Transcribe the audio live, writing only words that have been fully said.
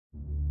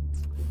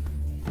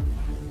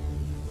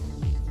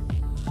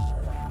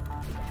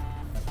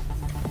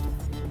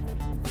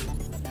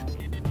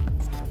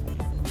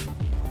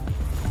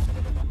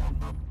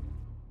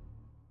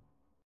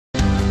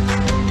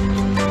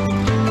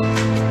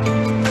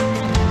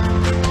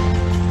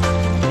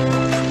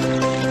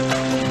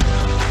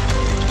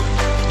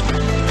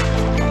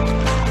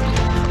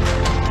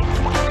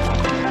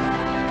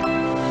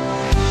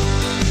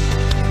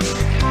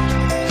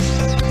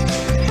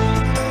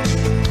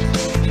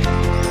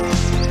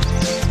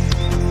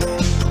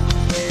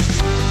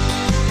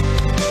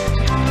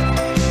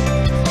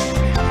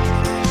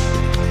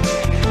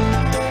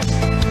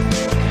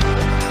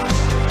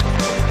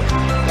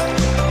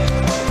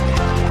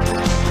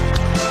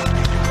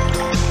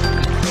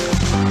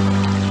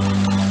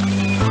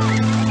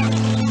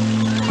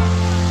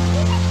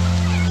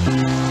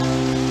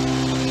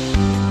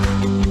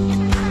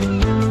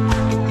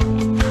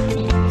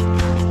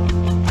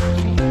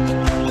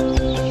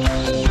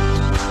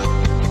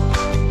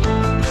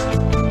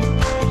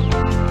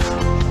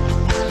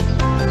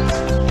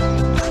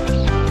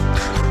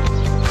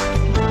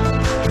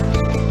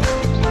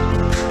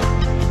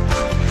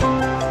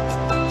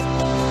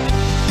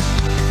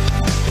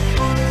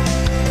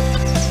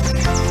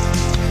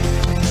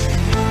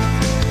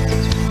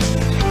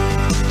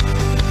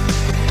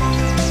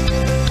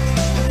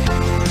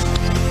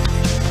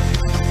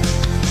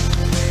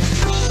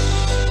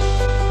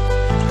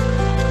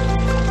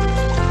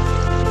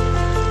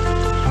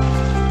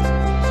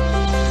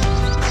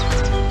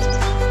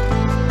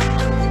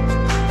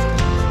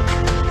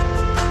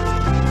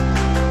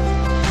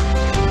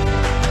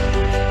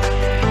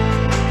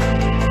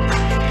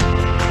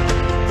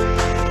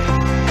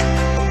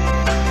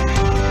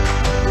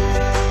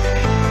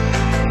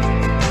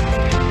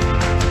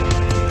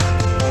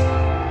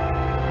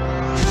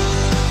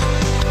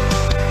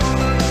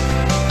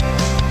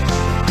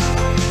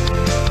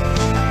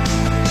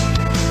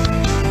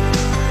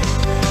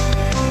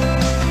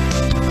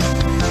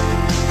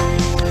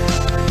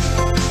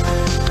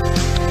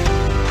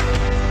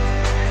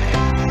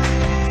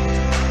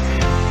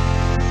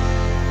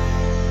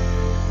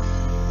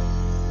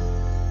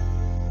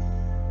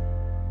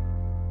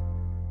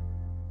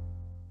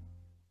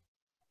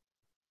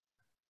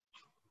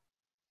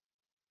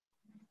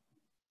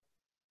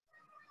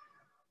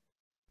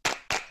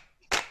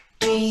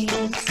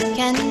dreams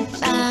can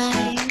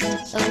find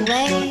a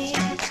way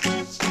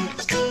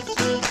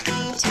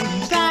to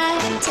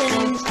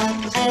brighten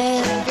up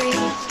every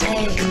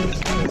day.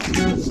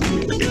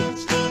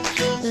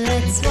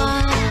 Let's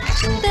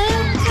watch the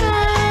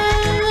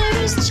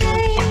colors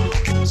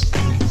change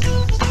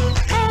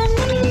and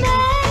the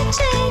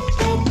magic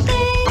that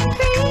they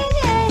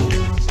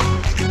create.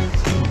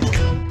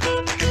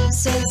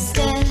 So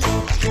step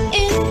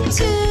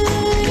into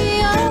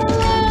your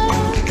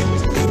world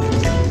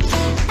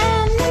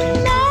and the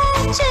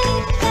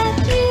magic that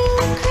you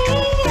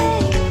create.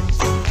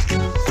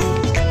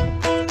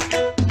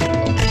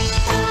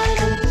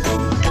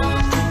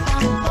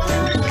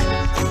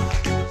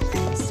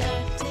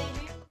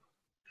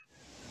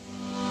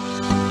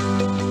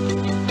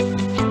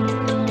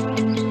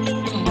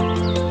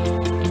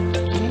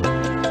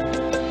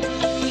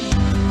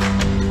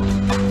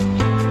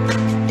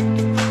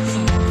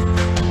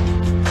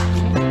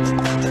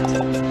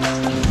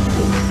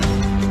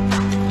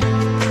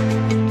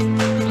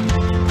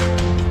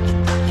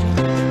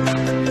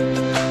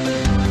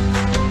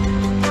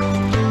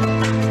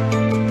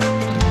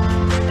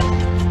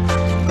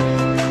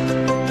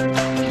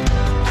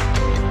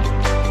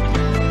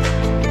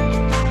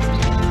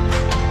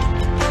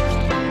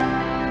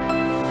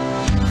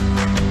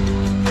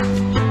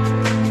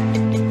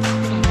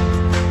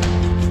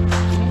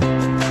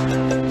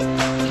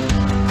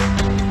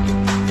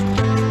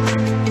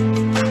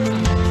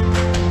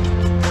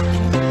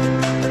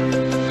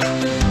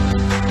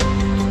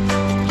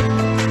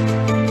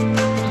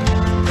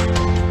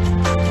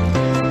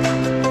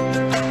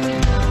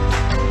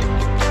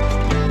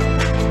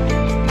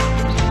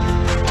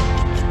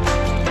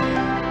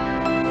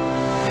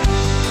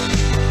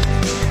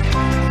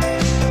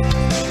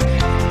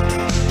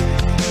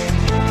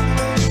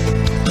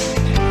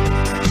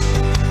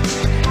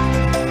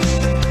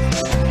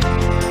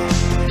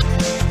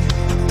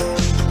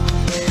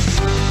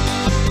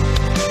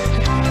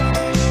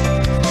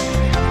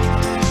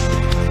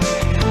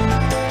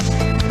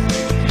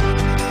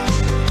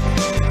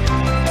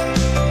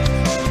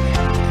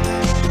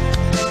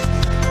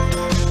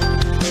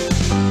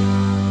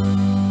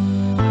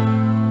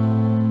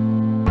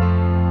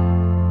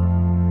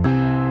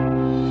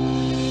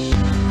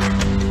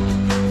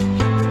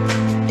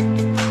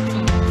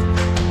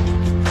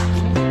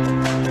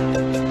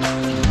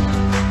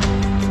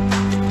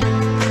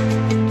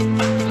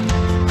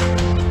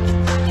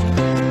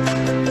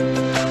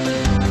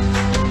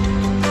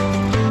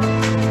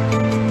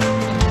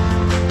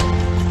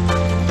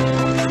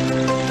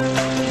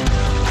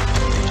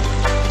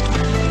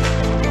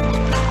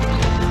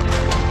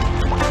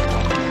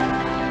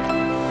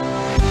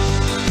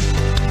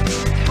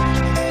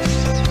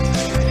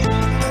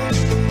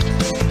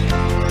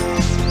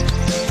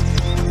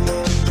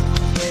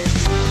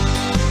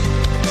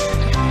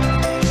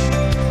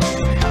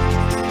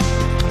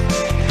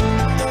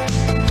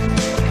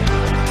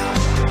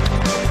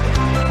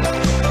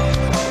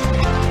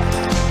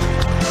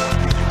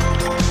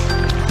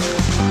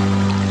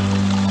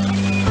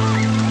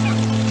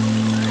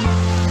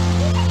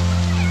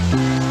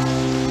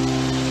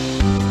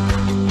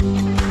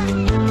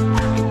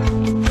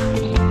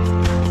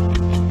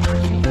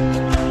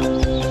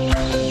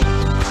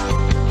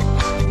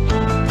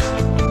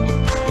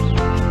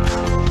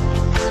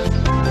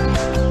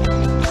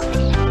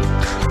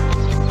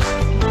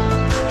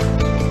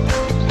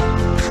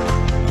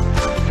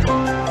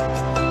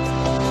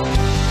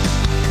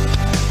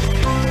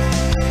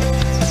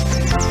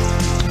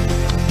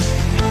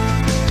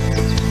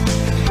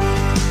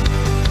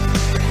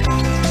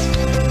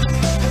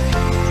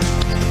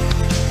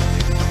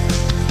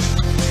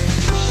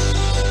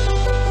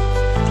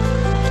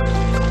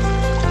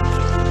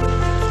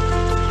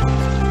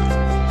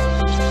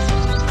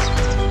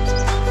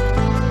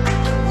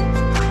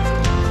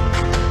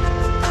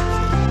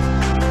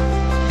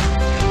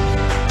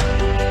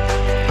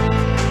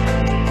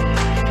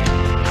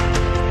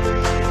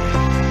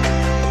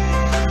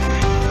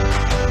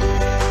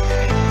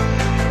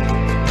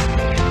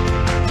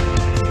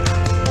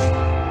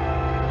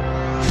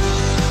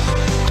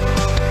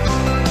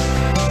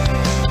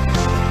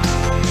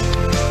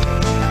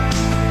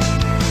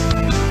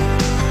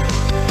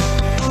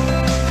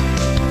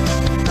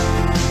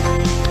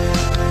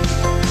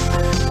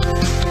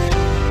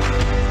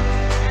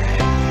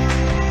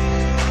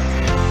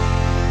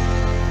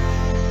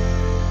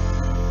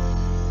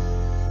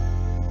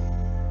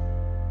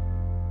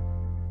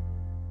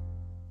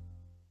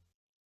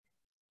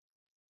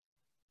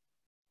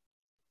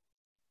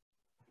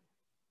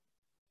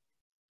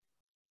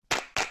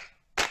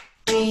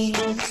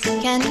 Dreams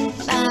can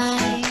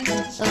find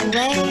a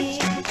way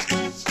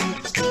to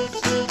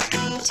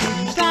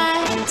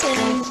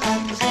brighten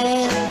up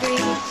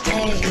every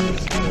day.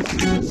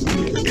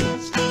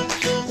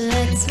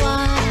 Let's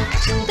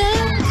watch the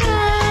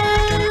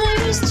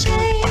colors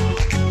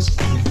change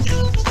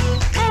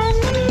and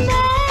the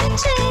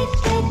magic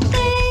that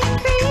they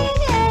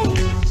create.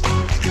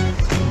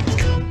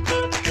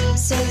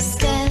 So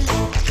step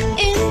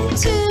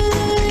into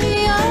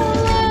your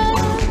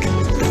world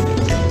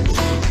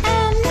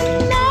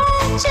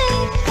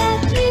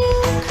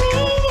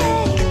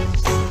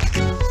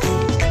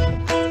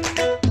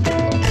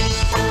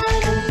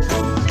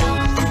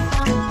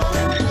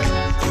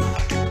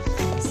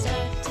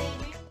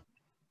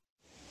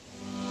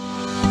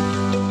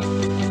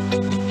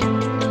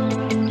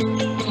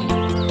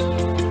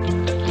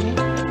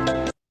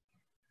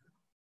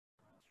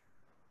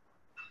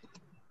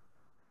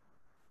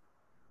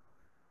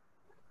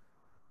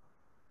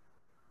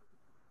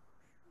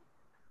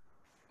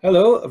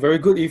Hello, a very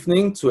good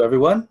evening to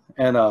everyone,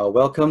 and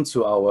welcome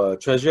to our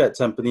Treasure at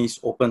Tampines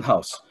open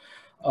house.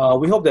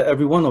 We hope that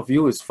every one of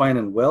you is fine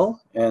and well,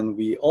 and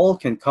we all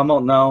can come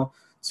out now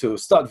to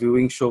start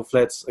viewing show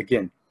flats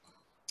again.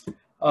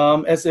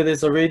 As it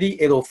is already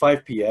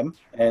 8:05 p.m.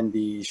 and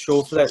the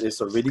show flat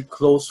is already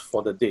closed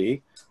for the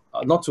day,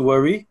 not to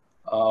worry,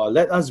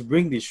 let us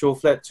bring the show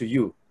flat to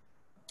you.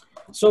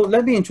 So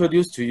let me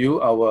introduce to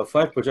you our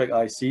 5 project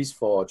ICs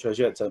for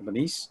Treasure at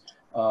Tampines.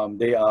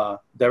 They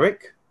are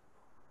Derek,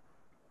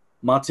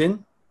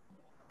 Martin,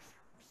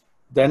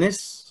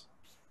 Dennis,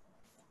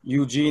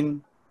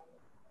 Eugene,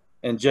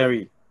 and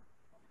Jerry.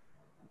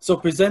 So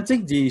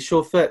presenting the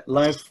show flat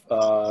live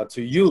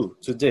to you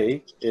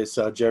today is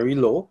Jerry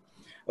Low.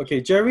 Okay,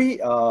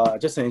 Jerry,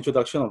 just an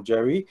introduction of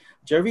Jerry.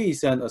 Jerry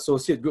is an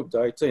associate group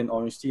director in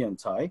OrangeTee and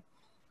Thai.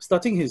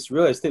 Starting his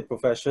real estate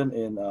profession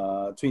in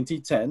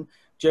 2010,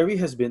 Jerry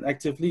has been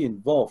actively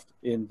involved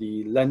in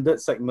the landed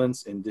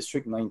segments in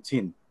District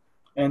 19.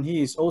 And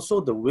he is also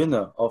the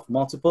winner of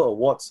multiple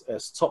awards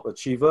as top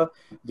achiever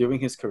during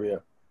his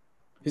career.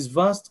 His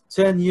vast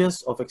 10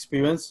 years of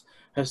experience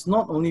has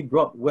not only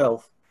brought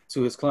wealth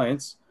to his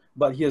clients,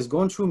 but he has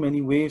gone through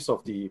many waves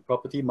of the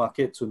property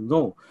market to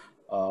know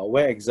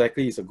where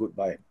exactly is a good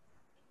buy.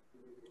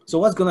 So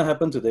what's going to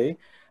happen today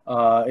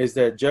is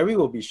that Jerry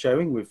will be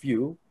sharing with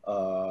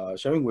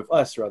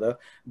us rather,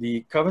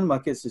 the current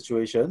market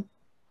situation,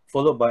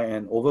 followed by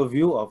an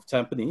overview of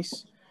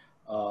Tampines.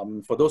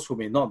 For those who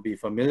may not be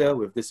familiar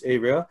with this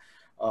area,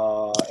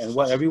 and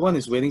what everyone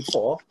is waiting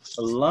for,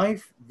 a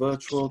live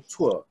virtual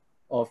tour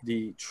of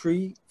the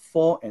 3,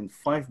 4, and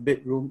 5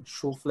 bedroom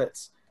show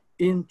flats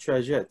in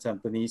Treasure at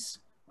Tampines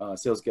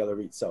sales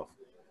gallery itself.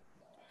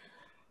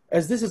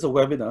 As this is a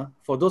webinar,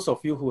 for those of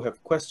you who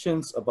have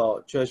questions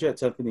about Treasure at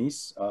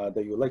Tampines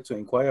that you would like to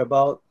inquire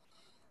about,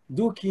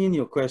 do key in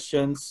your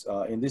questions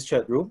in this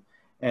chat room,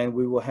 and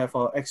we will have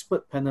our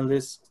expert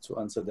panelists to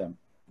answer them.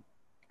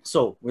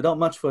 So without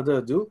much further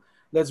ado,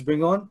 let's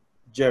bring on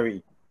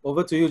Jerry.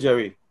 Over to you,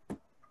 Jerry.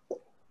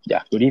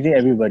 Yeah, good evening,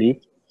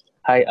 everybody.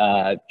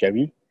 Hi,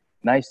 Jerry.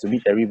 Nice to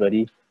meet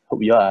everybody.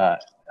 Hope you are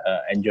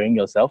enjoying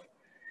yourself.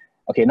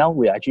 Okay, now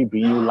we're actually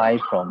bringing you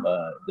live from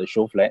the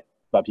show flat.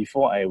 But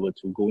before I were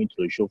to go into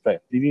the show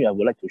flat, maybe I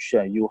would like to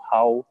share you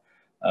how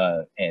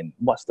and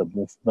what's the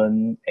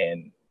movement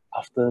and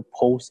after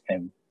post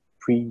and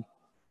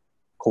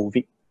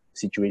pre-COVID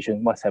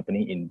situation, what's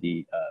happening in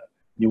the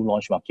new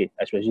launch market,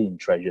 especially in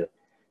Treasure.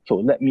 So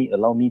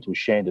allow me to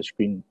share the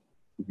screen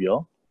with you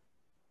all.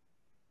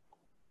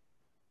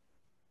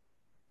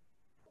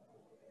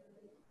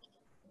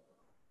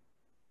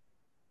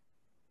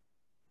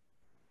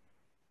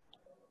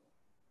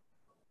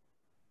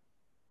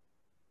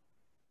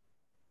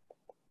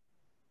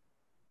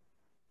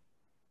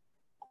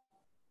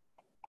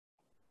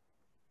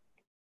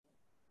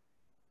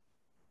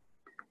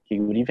 Okay,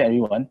 good evening,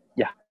 everyone.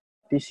 Yeah,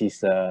 this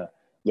is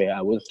where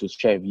I want to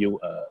share with you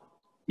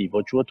the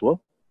virtual tour,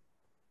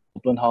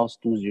 open house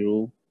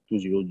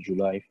 2020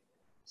 July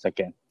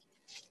 2nd.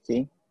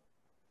 Okay.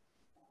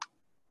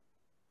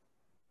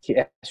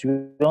 Okay, as we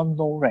all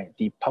know, right,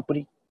 the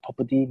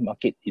property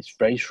market is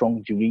very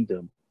strong during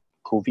the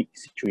COVID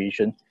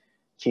situation.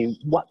 Okay,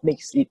 what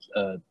makes it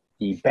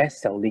the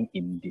best selling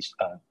in this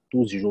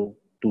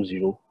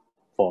 2020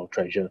 for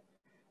Treasure?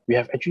 We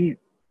have actually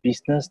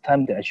business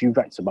time that actually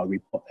writes about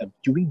report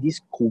during this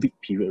COVID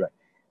period, right?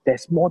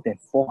 There's more than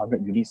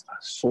 400 units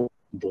are sold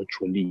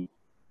virtually.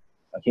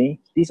 Okay,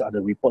 these are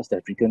the reports that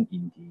are written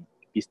in the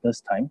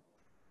business time.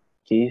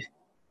 Okay,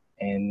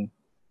 and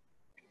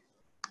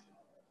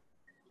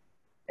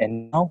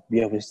now we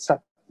have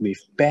start with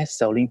best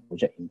selling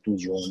project in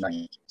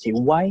 2009. Okay,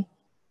 why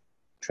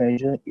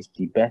Treasure is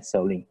the best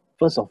selling?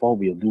 First of all,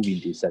 we'll do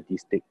with the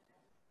statistic.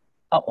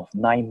 Out of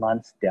 9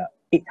 months, there are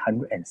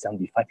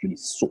 875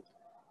 units sold.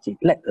 Okay,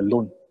 let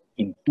alone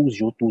in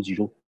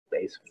 2020,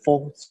 there is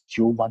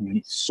 401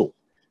 units sold.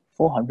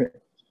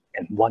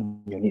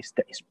 401 units,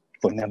 that is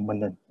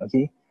phenomenal.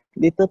 Okay,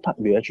 later part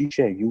we'll actually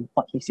share with you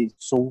what makes it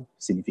so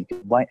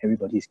significant, why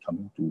everybody is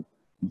coming to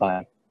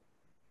buy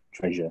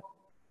Treasure.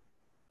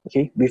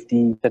 Okay, with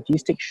the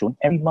statistics shown,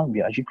 every month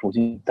we are actually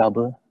closing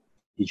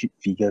double-digit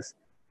figures.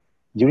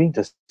 During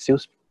the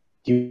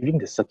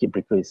circuit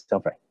breaker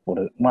itself, right, for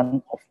the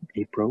month of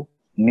April,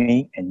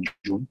 May, and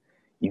June,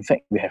 in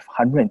fact, we have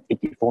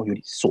 184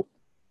 units sold.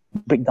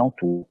 Breakdown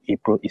to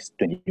April is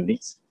 20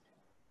 units,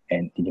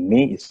 and in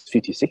May is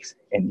 56,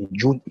 and in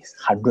June is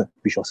 100,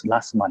 which was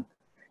last month.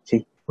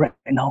 Okay, right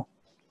now,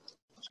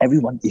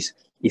 everyone is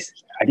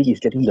I think is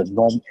getting the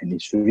norm and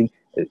is feeling.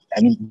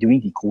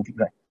 During the COVID,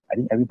 right, I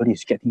think everybody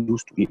is getting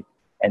used to it,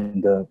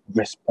 and the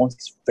response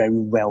is very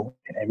well,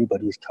 and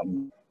everybody is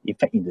coming. In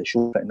fact, in the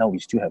show right now, we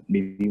still have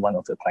maybe one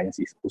of the clients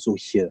is also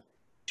here,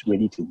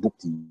 ready to book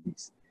the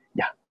units.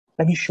 Yeah,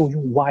 let me show you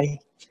why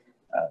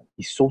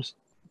it's so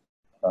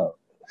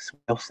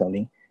well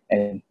selling,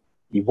 and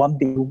the 1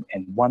 bedroom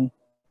and 1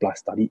 plus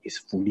study is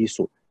fully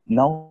sold.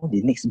 Now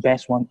the next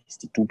best one is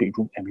the 2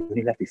 bedroom, and we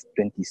only left with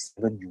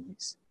 27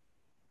 units.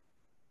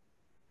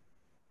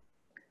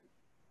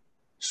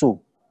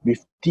 So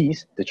With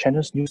this, the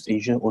Channels News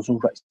Asia also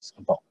writes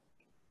about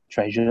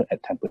treasure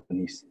at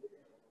Tampines.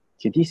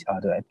 Okay, these are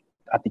the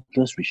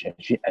articles which are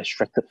actually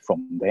extracted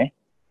from there.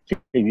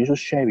 Okay, we also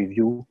share with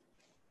you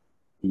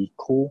the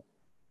co-working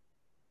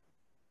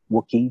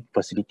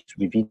facilities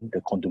within the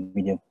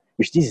condominium,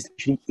 which this is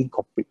actually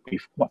incorporate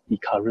with what the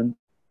current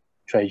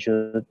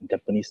Treasure in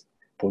Tampines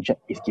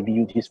project is giving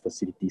you these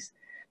facilities.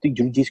 I think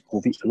during this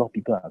COVID, a lot of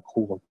people are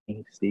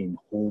co-working, staying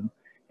home,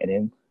 and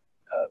then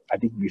I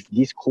think with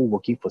these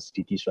co-working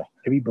facilities, right,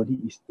 everybody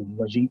is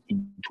emerging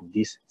into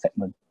this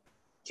segment.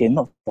 Okay,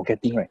 not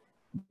forgetting, right,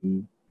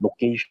 the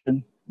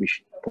location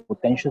which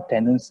potential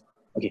tenants,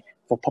 okay,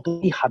 for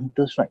property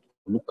hunters, right,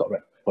 look out,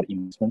 right, for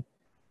investment.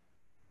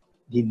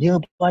 The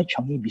nearby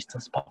Changi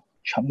Business Park,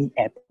 Changi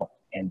Airport,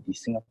 and the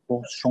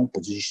Singapore strong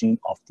positioning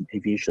of the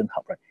aviation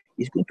hub, right,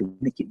 is going to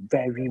make it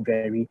very,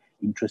 very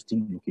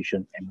interesting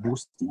location and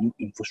boost the new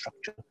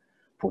infrastructure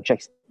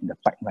projects in the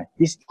pipeline.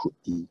 This includes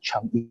the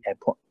Changi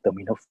Airport,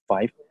 Terminal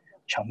 5,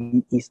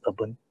 Changi East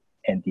Urban,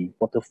 and the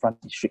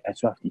waterfront district,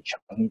 as well as the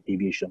Changi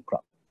Aviation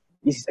Club.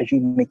 This is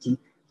actually making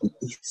the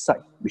east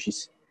side, which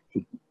is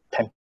in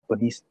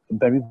Tampines, a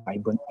very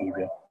vibrant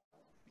area.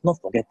 Not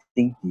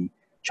forgetting the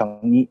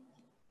Changi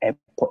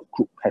Airport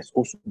Group has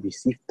also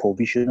received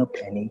provisional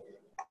planning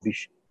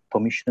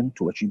permission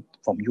to achieve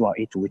from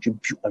URA to actually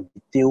build a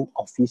retail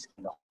office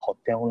and a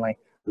hotel line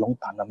along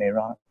Tanah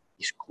Merah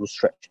East Coast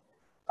stretch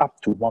up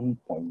to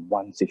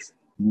 1.16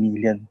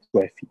 million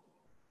square feet.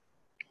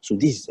 So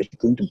this is actually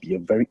going to be a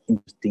very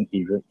interesting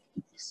area.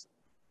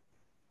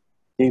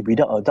 Okay,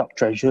 without a doubt,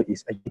 Treasure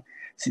is actually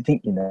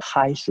sitting in a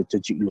high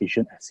strategic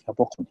location as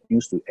Singapore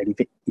continues to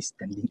elevate its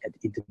standing at the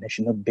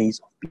international base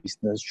of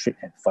business, trade,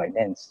 and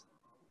finance.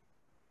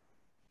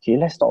 Okay,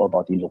 let's talk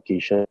about the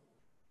location.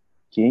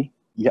 Okay,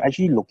 we are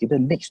actually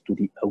located next to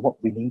the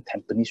award-winning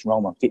Tampines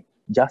Round Market,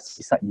 just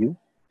beside you.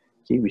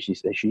 Okay, which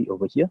is actually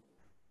over here.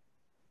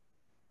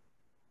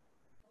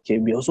 Okay,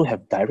 we also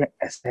have direct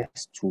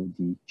access to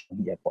the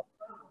Changi Airport.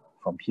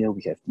 From here,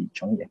 we have the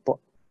Changi Airport.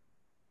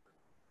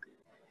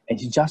 And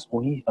it's just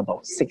only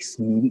about 6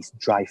 minutes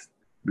drive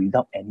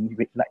without any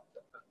red light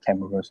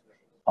cameras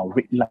or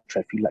red light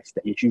traffic lights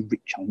that actually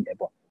reach Changi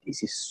Airport.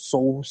 This is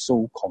so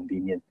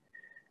convenient.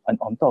 And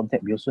on top of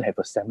that, we also have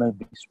a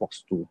 7-minute walk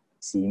to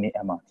CMA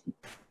MRT.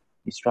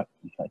 It's right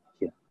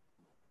here.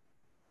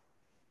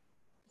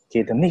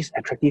 Okay, the next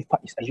attractive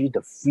part is actually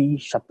the free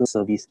shuttle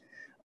service.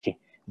 Okay,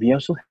 we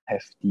also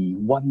have the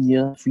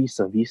 1-year free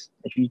service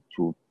actually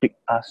to take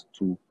us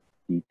to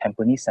the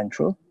Tampines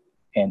Central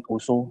and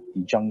also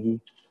the Changi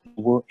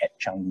World at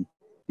Changi.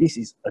 This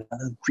is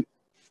another great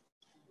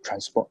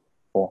transport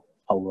for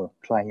our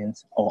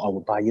clients or our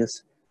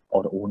buyers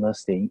or the owners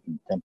staying in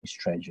Tampines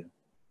Treasure.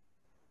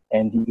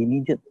 And the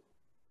immediate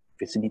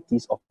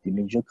facilities of the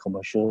major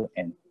commercial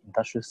and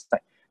industrial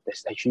site,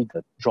 that's actually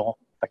the draw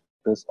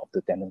factors of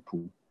the tenant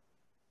pool.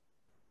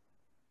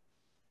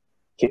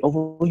 Okay,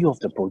 overview of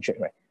the project,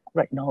 right?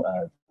 Right now,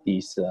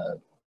 the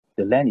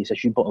land is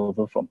actually bought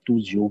over from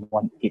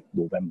 2018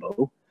 November.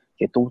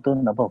 Okay, total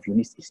number of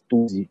units is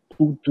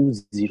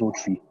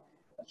 2203.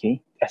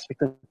 Okay,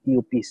 expected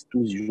TOP is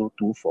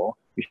 2024,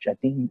 which I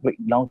think right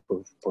now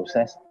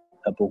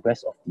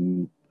progress of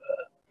the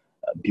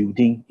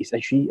building is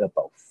actually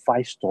about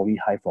 5-story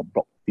high for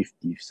block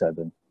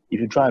 57. If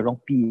you drive around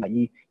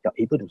PIE, you're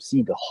able to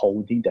see the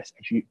holding that's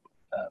actually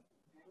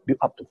built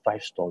up to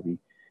 5-story.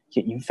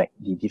 Okay, in fact,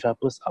 the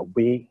developers are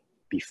way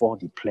before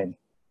the plan.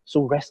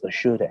 So rest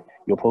assured that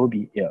you'll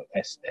probably be,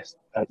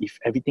 if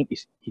everything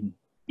is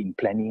in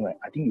planning, right,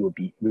 I think it will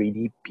be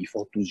ready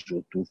before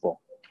 2024.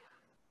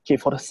 Okay,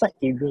 for the site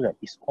area, right,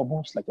 it's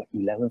almost like an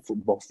 11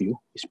 football field.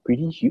 It's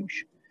pretty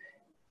huge.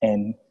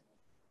 And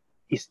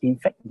it's in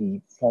fact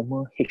the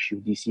former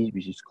HUDC,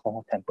 which is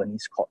called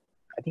Tampines Court.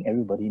 I think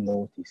everybody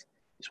knows this.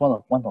 It's one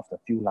of the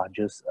few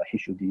largest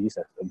HUDCs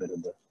that's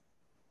available.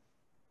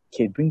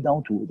 Okay, bring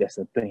down to, there's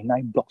a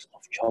 29 blocks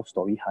of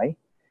 12-story high,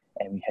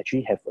 and we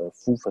actually have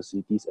full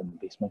facilities and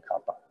basement car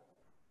park.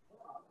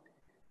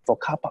 For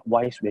car park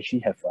wise, we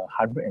actually have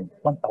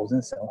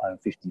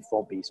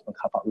 1,754 basement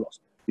car park lots,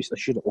 which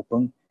actually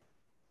open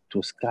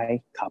to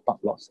sky car park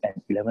lots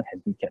and 11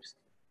 handicaps.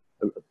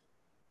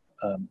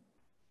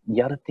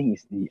 The other thing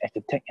is the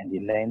architect and the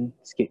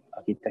landscape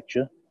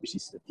architecture, which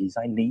is the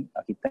design lead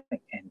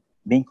architect, and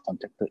main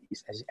contractor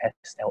is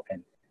SL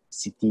and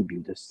City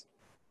Builders.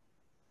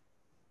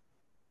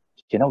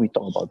 Okay, now we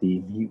talk about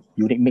the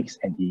unit mix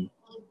and the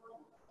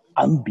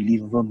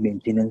unbelievable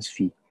maintenance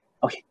fee.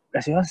 Okay,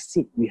 as I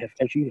said, we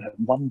actually have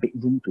 1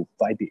 bedroom to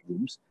 5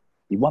 bedrooms.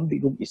 The 1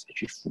 bedroom is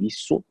actually fully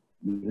sold.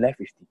 We left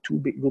with the 2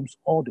 bedrooms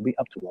all the way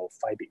up to our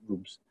 5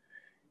 bedrooms.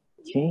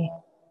 Okay,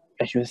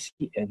 as you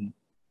see in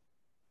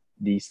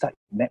the site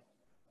map.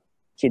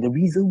 Okay, the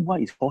reason why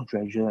it's called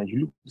treasure, it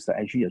looks like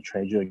actually a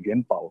treasure,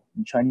 元宝.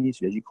 In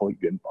Chinese, we actually call it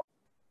元宝.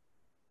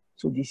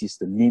 So this is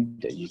the name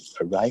that you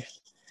arrive.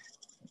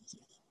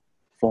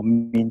 For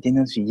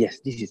maintenance, yes,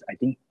 this is, I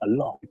think, a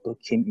lot of people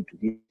came into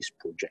this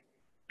project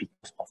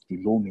because of the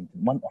low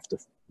maintenance. One of the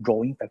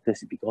drawing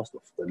factors is because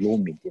of the low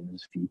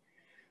maintenance fee.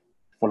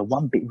 For the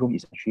one bedroom,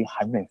 it's actually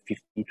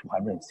 150 to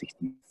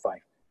 165.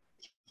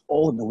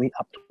 All the way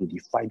up to the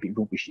 5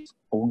 bedroom, which is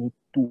only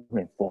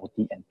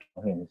 240 and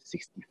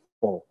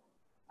 264.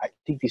 I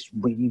think it's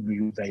really,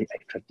 really very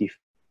attractive.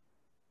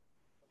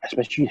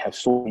 Especially have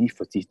so many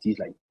facilities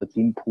like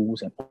 13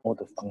 pools and all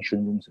the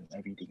function rooms and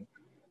everything.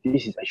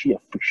 This is actually a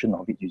friction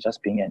of it. You're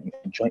just paying and you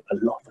enjoy a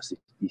lot of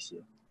facilities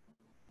here.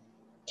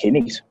 Okay,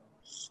 next.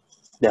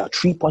 There are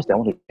 3 points that I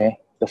want to share.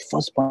 The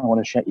first point I want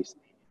to share is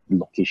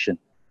location.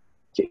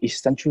 Okay,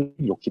 it's centrally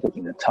located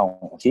in the town.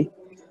 Okay,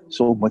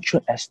 so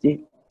mature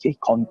estate, okay,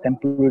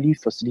 contemporary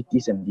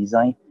facilities and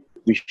design,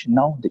 which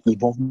now the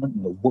involvement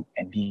in the work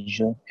and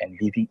leisure and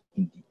living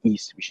in the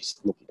east, which is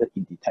located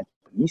in the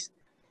Tampines,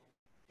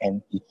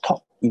 and the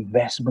top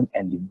investment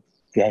and the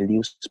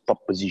values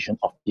proposition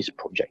of this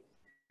project.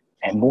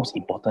 And most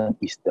important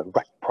is the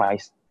right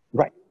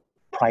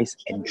price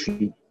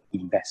entry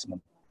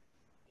investment.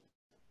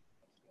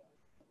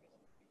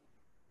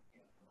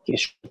 Okay,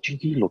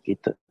 strategically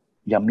located.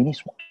 There are many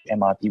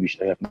MRT,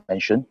 which I have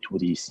mentioned, to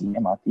the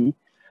CMRT,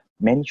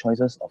 many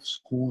choices of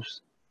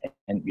schools,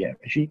 and we have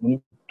actually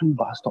only 2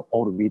 bus stops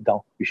all the way down.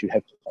 We should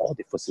have all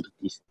the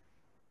facilities,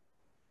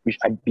 which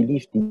I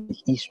believe in the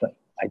east, right?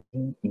 I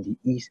think in the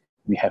east,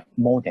 we have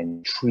more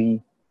than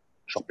 3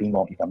 shopping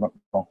malls, if I'm not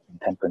wrong, in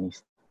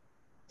Tampines.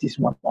 This is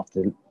one of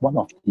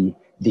the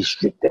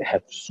districts that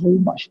have so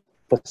much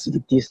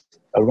facilities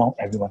around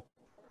everyone.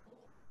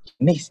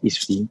 Next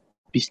is the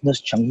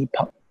business Changi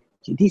Park.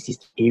 Okay, this is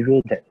the area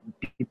that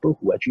people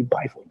who actually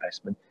buy for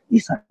investment,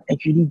 these are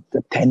actually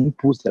the tenant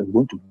pools that are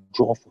going to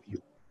draw for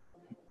you.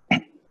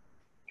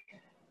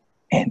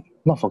 And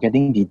not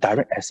forgetting the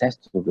direct access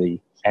to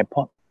the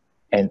airport.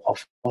 And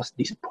of course,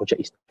 this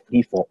project is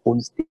free for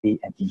own stay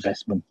and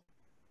investment.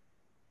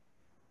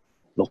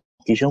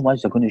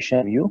 Location-wise, I'm going to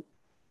share with you.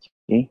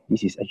 Okay,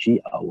 this is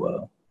actually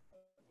our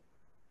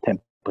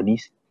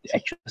Tampines, the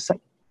actual site.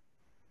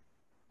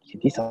 Okay,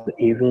 these are the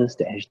areas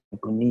that actually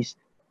Tampines,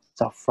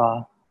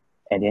 Safra,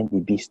 and then the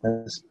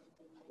business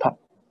park.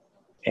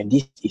 And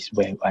this is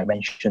where I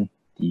mentioned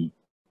the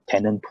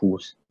tenant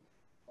pools.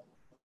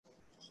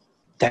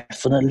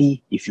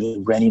 Definitely, if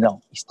you rent it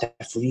out, it's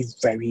definitely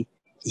very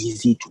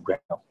easy to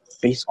rent out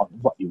based on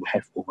what you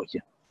have over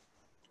here.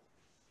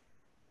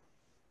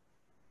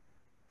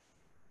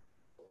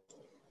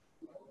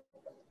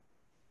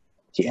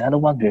 Okay, another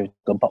one we'll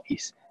talk about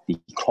is the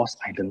Cross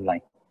Island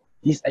Line.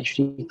 This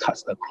actually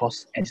cuts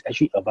across and it's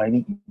actually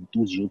arriving in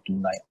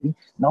 2029. I think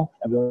now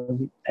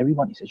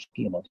everyone is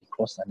actually about the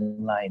Cross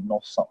Island Line,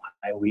 North-South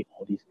Highway,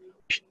 all this,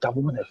 which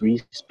government has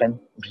really spent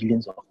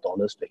billions of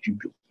dollars to actually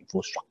build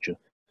infrastructure.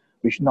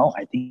 Which now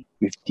I think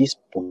with this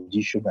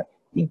position, right,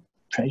 I think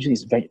Treasure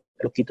is very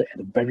located at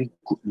a very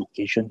good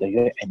location that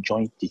you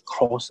enjoy the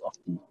cross of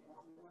the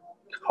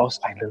Cross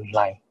Island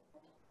Line,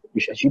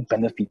 which actually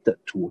benefited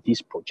to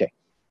this project.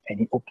 And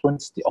it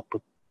opens the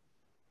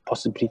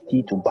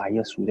possibility to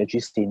buyers who actually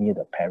stay near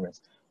the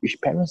parents,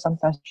 which parents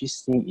sometimes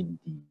just stay in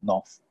the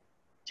north.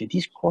 So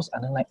this Cross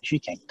Island Line actually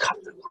can cut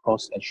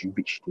across and actually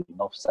reach to the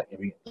north side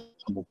area,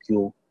 Ang Mo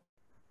Kio,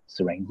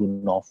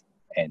 Serangoon North,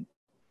 and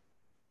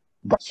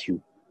Bright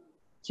Hill.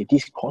 Okay,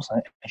 this Cross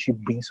Island actually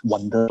brings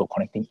wonder to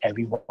connecting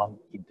everyone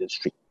in the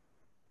street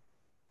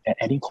and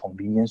adding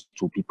convenience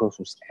to people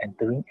who's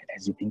entering and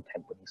exiting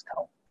Tampines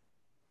town.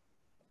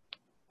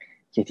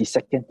 Okay, the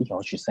second thing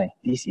I should say,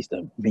 this is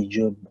the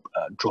major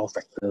draw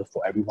factor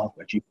for everyone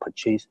who actually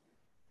purchased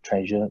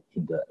Treasure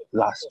in the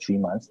last 3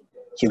 months.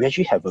 Okay, we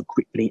actually have a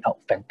great layout,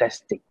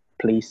 fantastic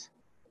place,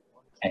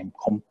 and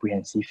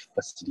comprehensive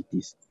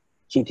facilities.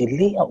 Okay, the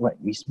layout, right,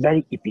 is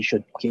very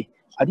efficient. Okay,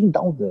 I think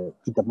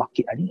in the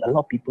market, I think a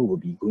lot of people will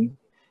be going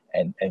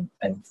and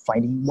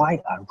finding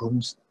why our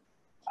rooms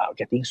are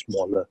getting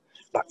smaller,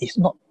 but it's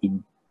not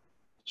in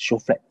show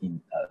flat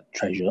in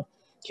Treasure.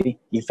 Okay,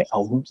 in fact,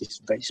 our rooms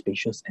is very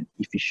spacious and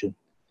efficient.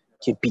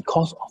 Okay,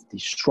 because of the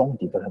strong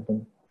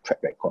development track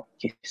record.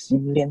 Okay,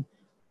 Simlian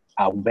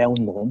are well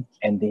known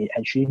and they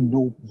actually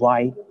know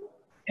why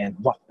and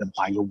what the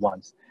buyer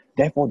wants.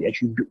 Therefore, they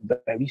actually build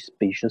very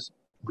spacious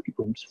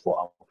rooms for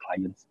our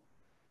clients.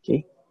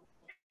 Okay,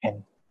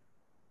 and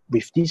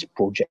with this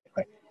project,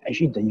 right,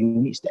 actually the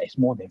units that is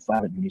more than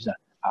 500 units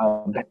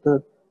are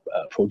better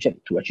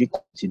project to actually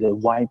consider.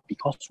 Why?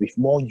 Because with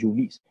more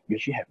units, you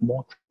actually have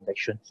more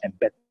transaction and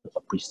better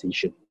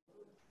appreciation.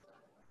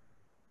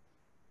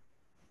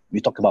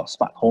 We talk about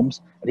smart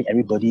homes. I think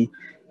everybody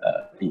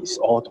is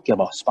all talking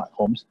about smart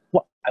homes.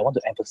 What I want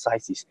to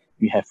emphasize is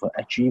we have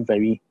actually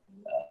very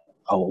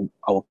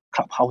our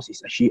clubhouse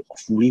is actually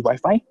fully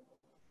Wi-Fi,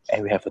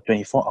 and we have a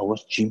 24-hour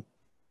gym.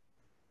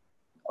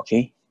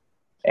 Okay,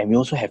 and we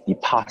also have the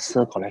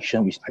parcel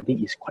collection, which I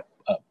think is quite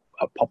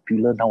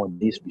popular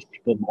nowadays, with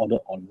people order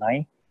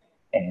online.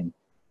 And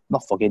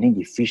not forgetting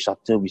the free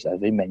shuttle, which I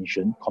already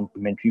mentioned,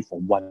 complimentary for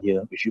 1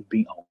 year, which will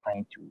bring our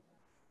client to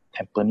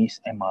Tampines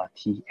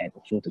MRT and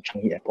also the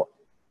Changi Airport.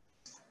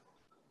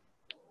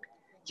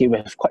 Okay, we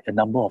have quite a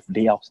number of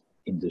layouts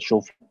in the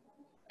show,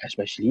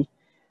 especially.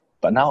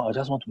 But now I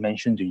just want to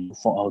mention to you,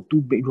 for our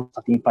 2-bedroom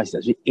starting price is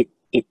actually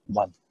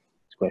 881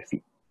 square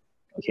feet.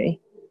 Okay.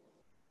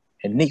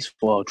 And next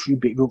for a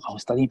 3-bedroom, our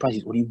starting price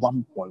is only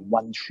 1.13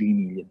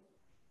 million.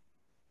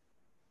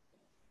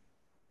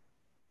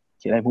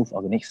 Okay, let's move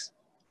on to the next.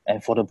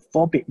 And for the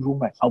 4-bedroom,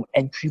 right, our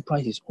entry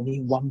price is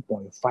only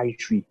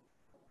 1.53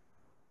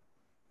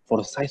 for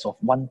the size of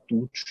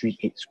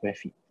 1238 square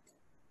feet.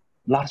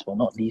 Last but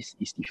not least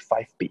is the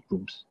 5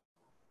 bedrooms.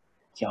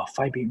 Okay, our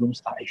 5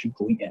 bedrooms are actually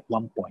going at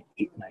 1.89.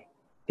 I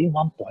think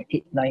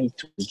 1.89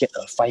 to get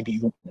a 5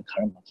 bedroom in the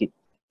current market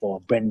for a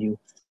brand new,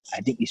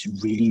 I think it's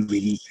really,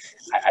 really,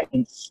 I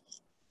think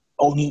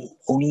only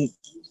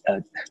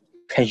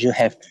Treasure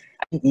have.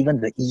 I think even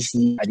the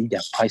EC, I think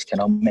their price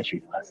cannot match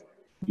with us.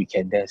 You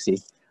can dare say.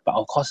 But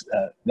of course,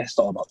 let's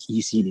talk about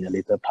EC in the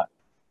later part.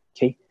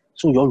 Okay,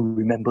 so you all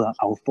remember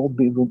our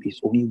 4-bedroom is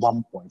only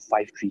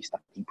 1.53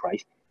 starting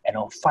price, and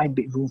our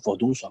 5-bedroom for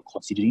those who are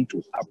considering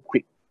to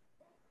upgrade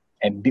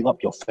and build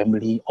up your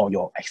family or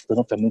your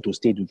external family to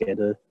stay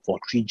together for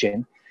 3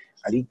 gen,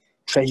 I think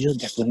Treasure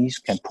definitely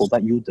can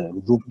provide you the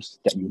rooms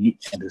that you need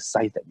and the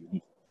size that you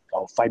need.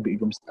 Our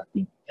 5-bedroom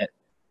starting at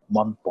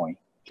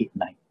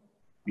 1.89,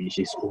 which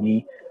is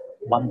only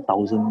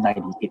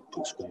 1,098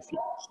 per square feet.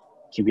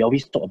 Okay, we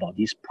always talk about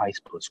this price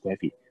per square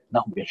feet.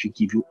 Now we actually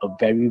give you a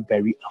very,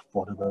 very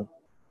affordable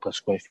per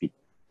square feet.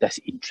 That's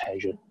in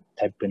Treasure,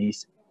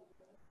 Tampines.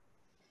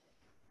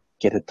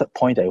 Okay, the third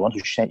point that I want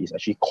to share is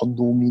actually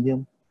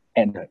condominium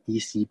and the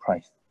EC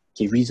price.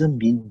 Okay, reason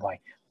being why?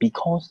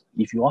 Because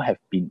if you all have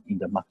been in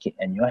the market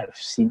and you all have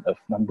seen a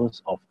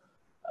numbers of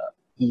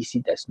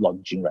EC that's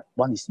launching, right?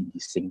 One is in the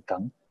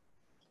Sengkang.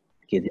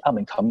 Okay, the up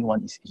and coming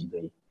one is in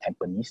the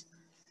Tampines,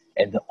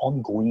 and the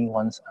ongoing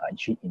ones are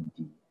actually in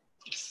the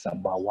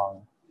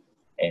Sembawang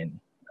and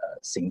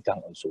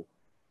Sengkang also.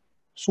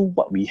 So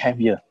what we have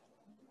here,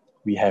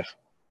 we have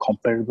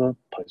comparable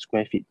per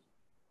square feet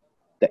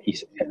that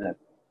is at a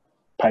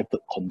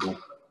private condo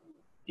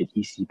at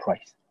EC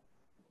price.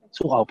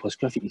 So our per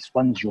square feet is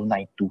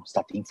 1092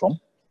 starting from.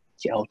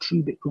 Okay, our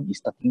 3-bedroom is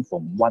starting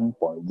from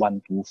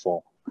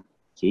 1.124.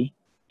 Okay,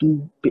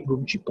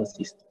 2-bedroom cheapest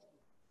is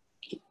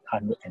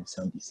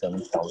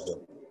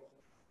 877,000.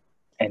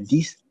 And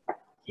this,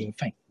 in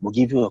fact, will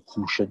give you a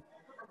cushion,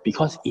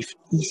 because if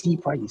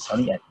EC price is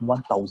only at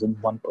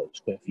 1,001 per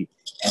square feet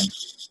and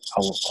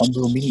our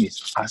condominium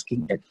is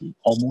asking at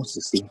almost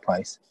the same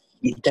price,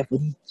 it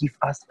definitely gives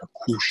us a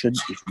cushion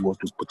if we were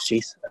to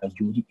purchase a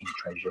unit in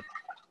Treasure.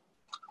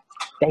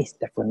 That is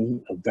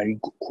definitely a very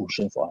good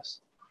cushion for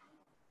us.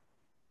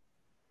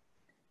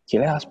 Okay,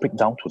 let us break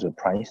down to the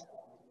price.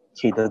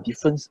 Okay, the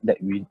difference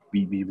that we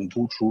will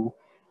go through,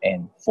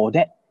 and for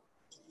that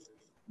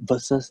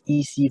versus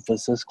EC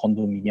versus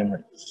condominium,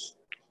 right?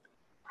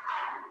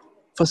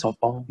 First of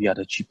all, we are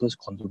the cheapest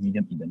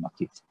condominium in the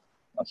market.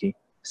 Okay.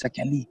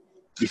 Secondly,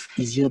 it's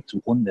easier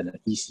to own than an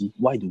EC.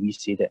 Why do we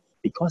say that?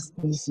 Because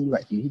EC,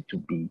 right, you need to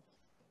be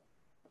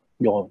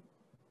your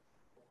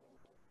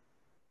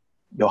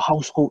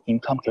household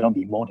income cannot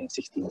be more than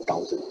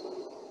 16,000.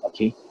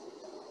 Okay.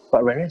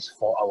 But whereas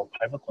for our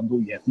private condo,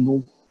 you have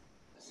no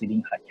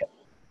ceiling height cap.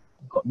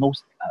 You got no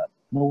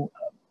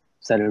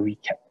salary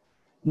cap.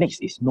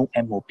 Next is no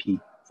MOP.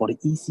 For the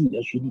EC, you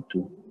actually need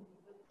to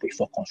wait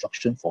for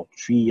construction for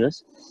 3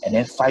 years and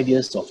then 5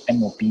 years of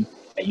MOP,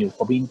 and you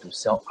probably need to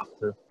sell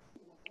after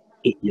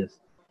 8 years.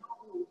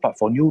 But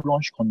for new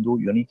launch condo,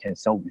 you only can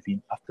sell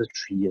within after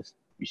 3 years,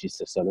 which is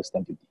the seller's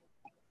stamp duty.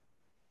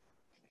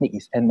 Next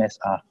is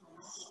MSR.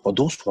 For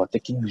those who are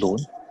taking loan,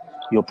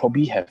 you'll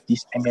probably have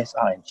this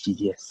MSR and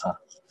TDSR.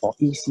 For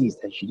EC, it's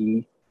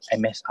actually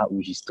MSR,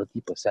 which is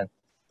 30%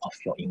 of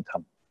your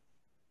income.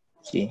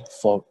 Okay,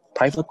 for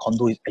private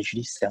condo, it's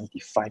actually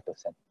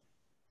 75%.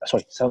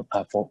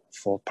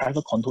 For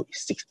private condo,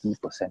 it's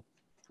 60%,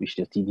 which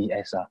is the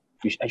TDSR,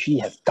 which actually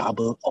have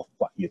double of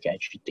what you can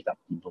actually take up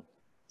in loan.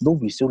 No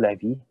resale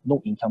levy,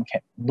 no income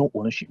cap, no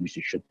ownership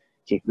restriction.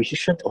 Okay,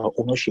 restriction or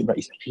ownership, right,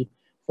 is actually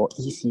for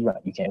EC,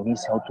 right, you can only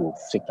sell to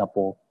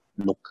Singapore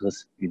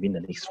locals within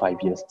the next 5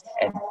 years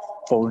and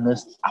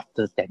foreigners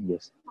after 10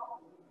 years.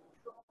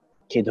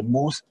 Okay, the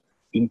most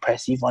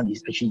impressive one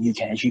is actually you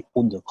can actually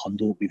own the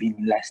condo within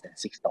less than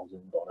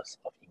 $6,000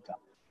 of income.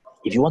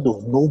 If you want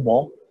to know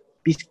more,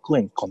 please go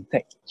and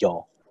contact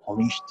your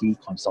OrangeTee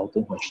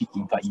consultant who actually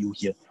invite you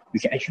here. We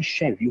can actually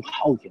share with you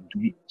how you can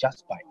do it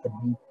just by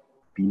earning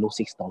below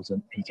 6,000,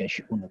 and you can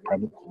actually own a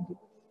private condo.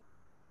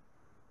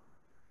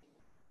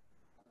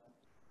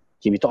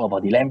 Okay, we talk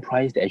about the land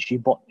price. They actually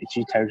bought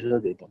Treasure.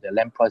 They bought their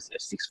land price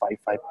at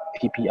 655.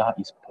 PPR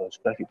is per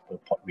square feet per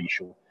plot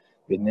ratio.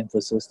 And then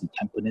versus the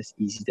Tampines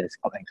EC that's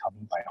up and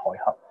coming by Hoi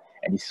Hub,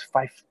 and it's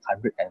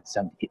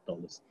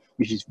 $578,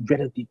 which is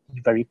relatively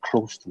very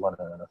close to one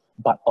another.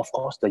 But of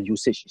course, the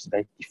usage is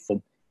very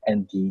different,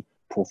 and the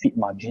profit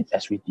margin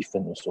is very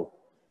different also.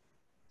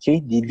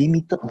 Okay, the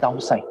limited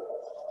downside.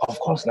 Of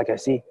course, like I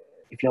say,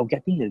 if you're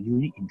getting a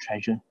unit in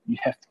Treasure, you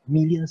have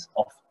millions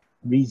of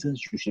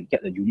reasons you should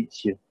get a unit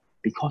here,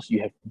 because you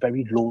have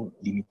very low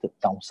limited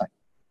downside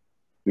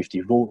with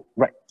the low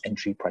right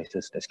entry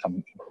prices that's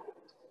coming in.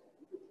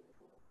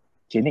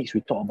 Okay, next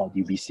we talk about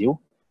the resale.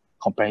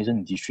 comparison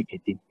in District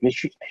 18. We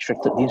actually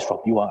extracted this from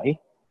URA.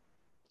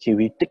 Okay,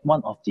 we take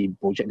one of the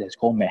project that's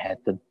called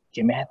Manhattan.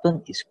 Okay,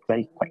 Manhattan is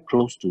quite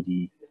close to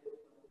the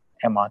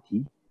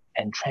MRT,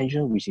 and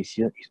Treasure, which is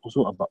here, is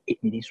also about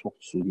 8 minutes walk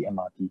to the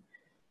MRT.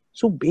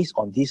 So based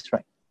on this,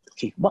 right,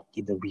 okay, what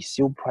is the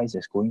resale price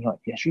that's going on?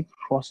 It actually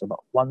crossed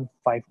about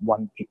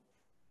 1,518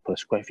 per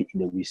square feet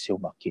in the resale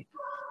market.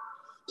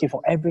 Okay,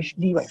 for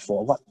averagely, right,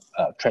 for what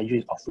Treasure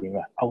is offering,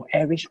 right, our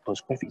average per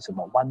square feet is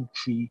about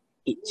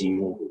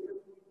 1,380.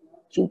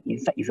 So in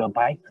fact, if you're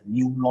buying a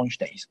new launch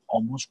that is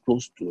almost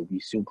close to the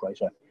resale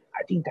price, right,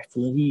 I think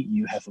definitely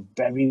you have a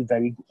very,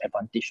 very good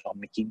advantage of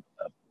making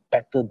a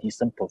better,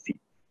 decent profit.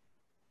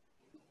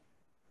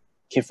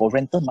 Okay, for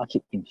rental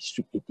market in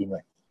District 18,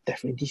 right,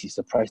 definitely this is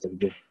the price that we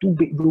go.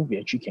 2-bedroom, we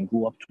actually can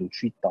go up to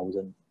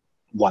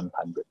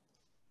 3,100.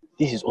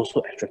 This is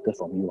also extracted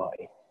from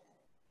URA.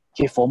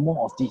 Okay, for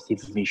more of this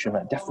information,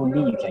 right,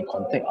 definitely you can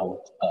contact our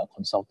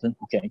consultant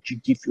who can actually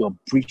give you a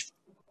brief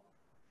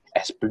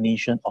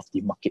explanation of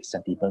the market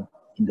sentiment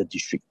in the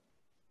district.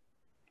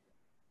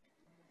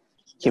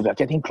 Okay, we are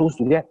getting close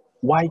to that.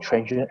 Why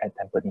Treasure at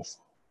Tampines?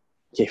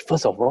 Okay,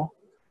 first of all,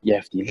 you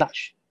have the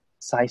large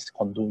size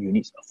condo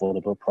units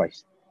affordable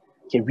price.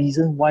 Okay,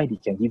 reason why they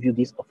can give you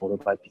this affordable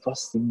price,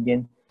 because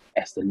Xindian,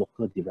 as the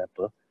local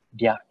developer,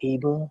 they are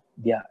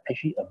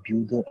actually a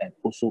builder and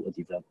also a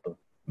developer,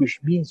 which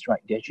means,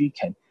 right, they actually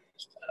can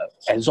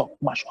absorb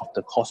much of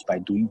the cost by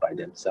doing by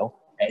themselves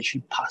and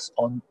actually pass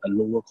on a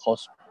lower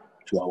cost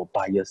to our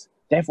buyers.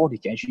 Therefore, they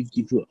can actually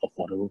give you an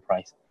affordable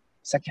price.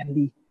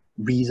 Secondly,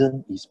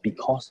 reason is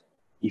because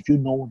if you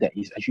know that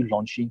it's actually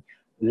launching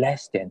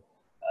less than,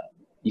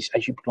 it's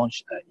actually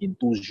launched in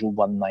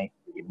 2019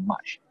 in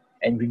March.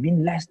 And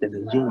within less than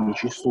a year, we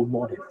actually sold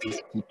more than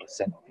 50%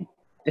 of it.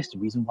 That's the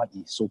reason why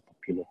it's so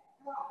popular.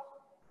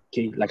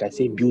 Okay, like I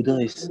said,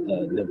 builder is,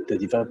 the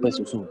developer is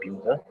also a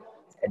builder.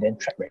 And then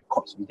track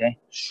records with that.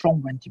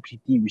 Strong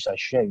rentability, which I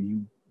shared with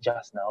you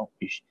just now,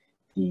 is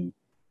the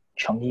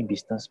Changi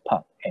Business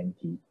Park and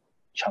the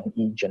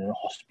Changi General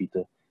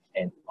Hospital.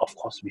 And of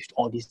course, with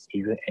all this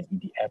area and in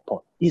the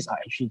airport, these are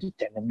actually the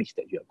dynamics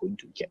that you are going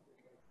to get.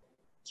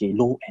 Okay,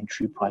 low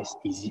entry price,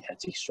 easy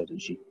exit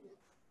strategy.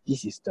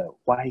 This is the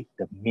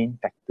main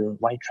factor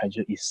why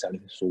Treasure is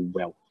selling so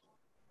well.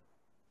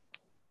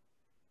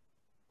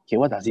 Okay,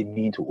 what does it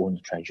mean to own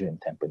Treasure in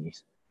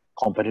Tampines?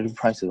 Competitive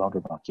price around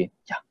the market.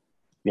 Yeah,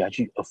 we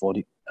actually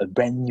afforded a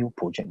brand new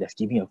project that's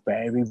giving a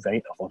very,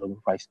 very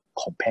affordable price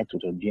compared to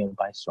the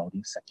nearby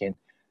surrounding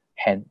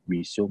second-hand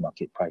resale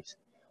market price.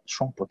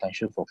 Strong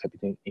potential for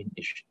capital in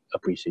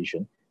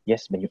appreciation.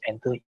 Yes, when you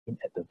enter in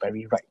at the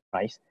very right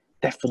price,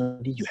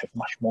 definitely you have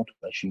much more to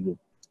actually do.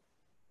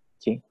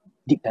 Okay,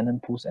 deep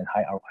tenant pools and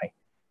high ROI.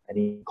 I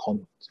think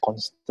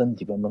constant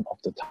development of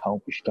the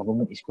town, which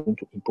government is going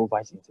to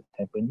improvise into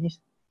Tampines,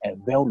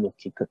 and well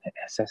located and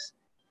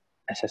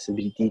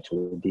accessibility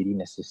to daily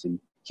necessity.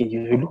 Okay, if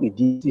you look at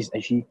this, is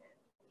actually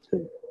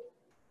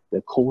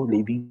the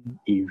co-living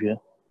area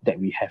that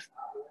we have.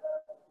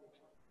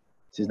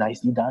 This is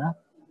nicely done.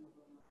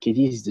 Okay,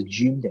 this is the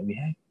gym that we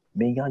have,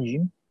 mega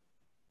gym.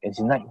 And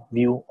the night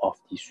view of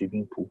the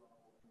swimming pool.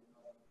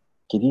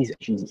 Okay, this is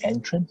actually the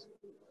entrance.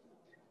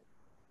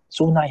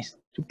 So nice,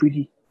 so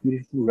pretty,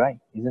 beautiful, right?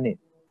 Isn't it?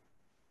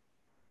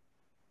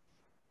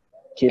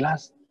 Okay,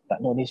 last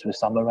but not least, we'll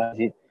summarize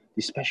it.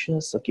 The special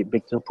circuit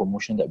breaker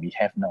promotion that we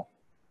have now.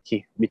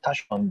 Okay, we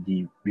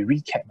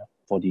recap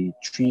for the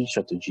 3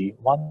 strategy.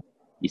 1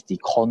 is the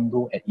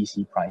condo at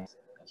EC price.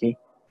 Okay,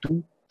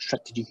 2,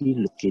 strategically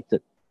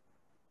located.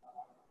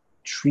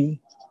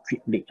 3,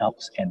 quick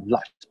layouts and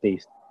large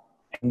space,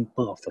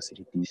 ample of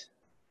facilities.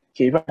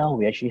 Okay, right now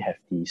we actually have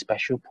the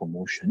special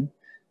promotion.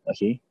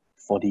 Okay,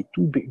 for the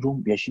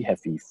 2-bedroom, we actually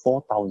have the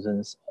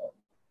 4,000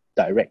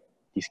 direct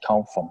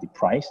discount from the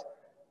price.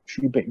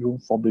 3-bedroom,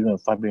 4-bedroom, and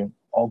 5-bedroom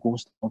all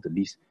goes down the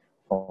list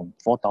from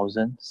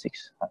 4,000,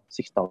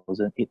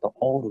 6,000, 8,000,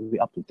 all the way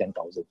up to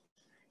 10,000.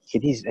 Okay,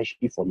 this is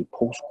actually for the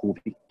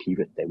post-COVID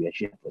period that we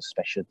actually have a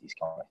special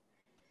discount.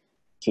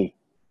 Okay,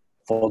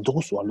 for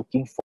those who are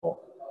looking for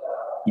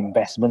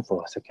investment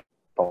for a second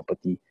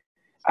property,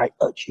 I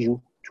urge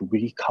you to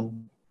really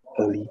come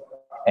early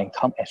and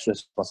come as soon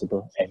as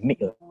possible and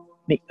make a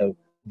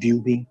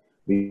viewing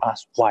with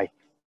us. Why?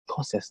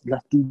 Because there's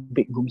 2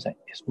 bedrooms and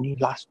it's only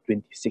last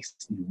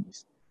 26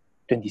 units.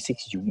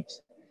 26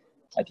 units.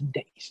 I think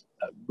that is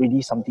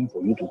really something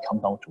for you to come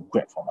down to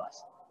grab from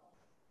us.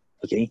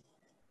 Okay,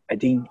 I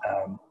think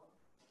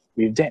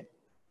with that,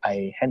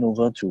 I hand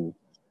over to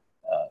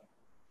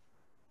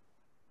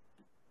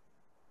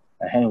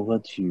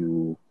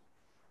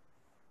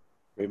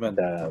Raymond.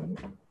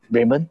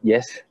 Raymond.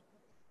 Yes.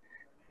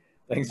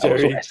 Thanks, I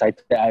was so Jerry.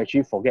 excited that I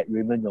actually forget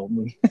Raymond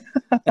normally.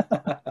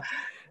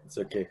 It's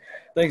okay.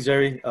 Thanks,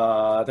 Jerry.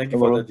 Thank you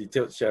No for the problem.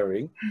 detailed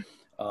sharing.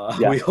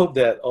 Yeah. We hope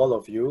that all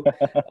of you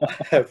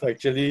have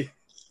actually.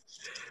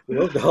 We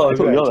hope that all I of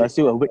you hope you all are actually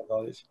still awake.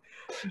 knowledge.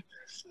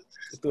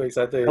 Too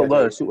excited. I hope you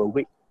all are still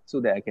awake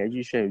so that I can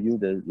actually share with you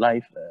the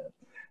live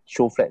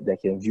show flat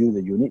that can view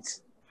the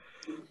units.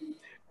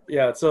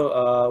 Yeah,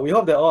 so we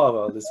hope that all of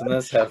our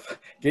listeners have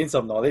gained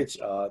some knowledge,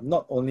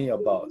 not only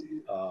about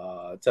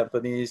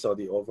Tampines or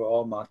the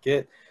overall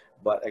market,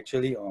 but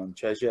actually on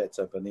Treasure at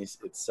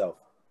Tampines itself.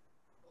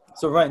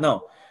 So right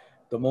now,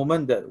 the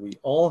moment that we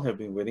all have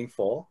been waiting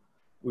for,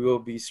 we will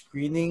be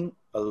screening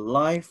a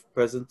live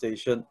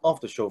presentation of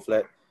the show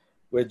flat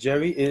where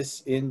Jerry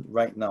is in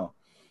right now.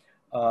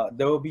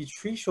 There will be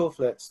three show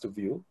flats to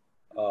view.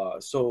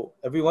 So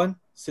everyone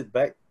sit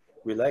back,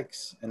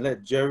 relax, and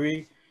let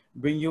Jerry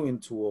bring you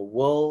into a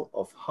world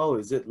of how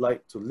is it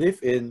like to live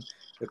in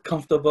the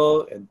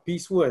comfortable and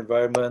peaceful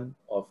environment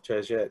of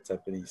Treasure at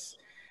Tampines.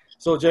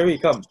 So Jerry,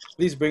 come,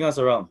 please bring us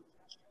around.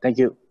 Thank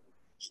you.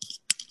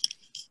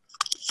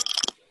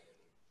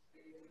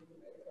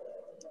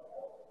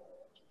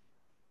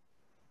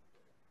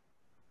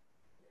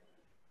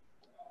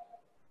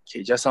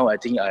 Okay, just now I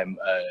think I'm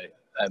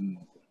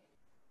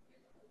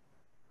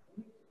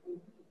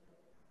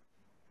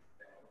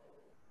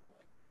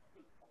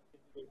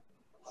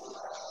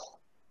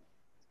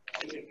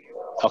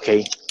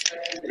okay.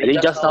 I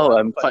think just now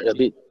I'm quite a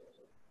bit.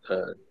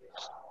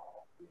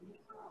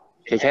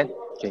 Okay,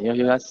 can you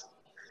hear us?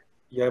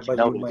 Yeah, but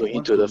Now you we're might going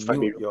want into to the front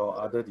mute bedroom. your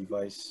other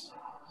device.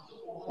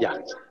 Yeah.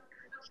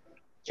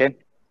 Can?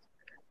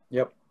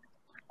 Yep.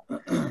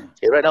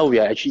 Okay, right now we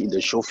are actually in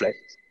the show flat.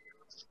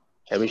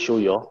 Can we show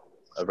you all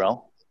around?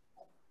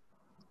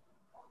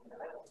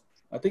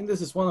 I think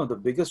this is one of the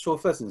biggest show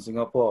flats in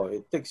Singapore.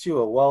 It takes you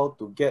a while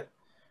to get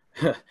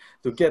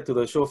to get to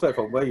the show flat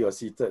from where you are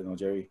seated, you know,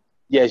 Jerry.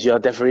 Yes, you are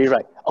definitely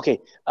right. Okay,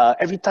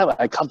 every time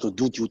I come to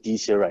do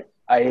duties here, right,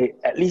 I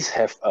at least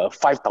have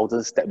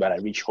 5,000 steps when I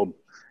reach home.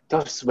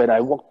 Because when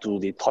I walk to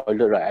the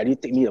toilet, right,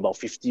 it take me about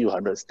 50 to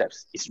 100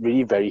 steps. It's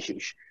really very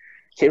huge.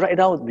 Okay, right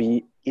now,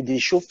 in the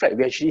show flat,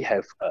 we actually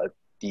have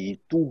the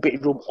 2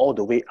 bedroom all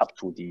the way up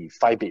to the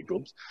 5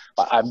 bedrooms.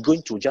 But I'm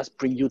going to just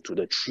bring you to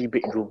the 3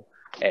 bedroom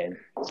and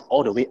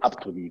all the way up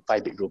to the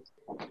 5 bedroom.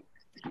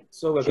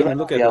 So we're Okay, going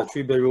to right look now, at the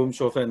 3 bedroom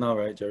show flat now,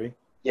 right, Jerry?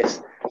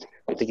 yes,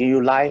 we're taking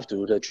you live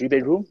to the 3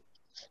 bedroom.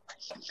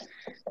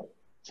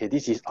 Okay,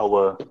 this is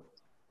our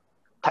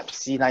Type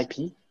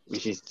C9P,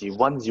 which is the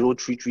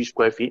 1033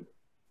 square feet.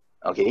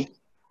 Okay.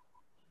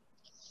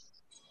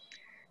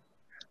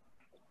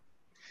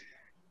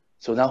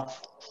 So now,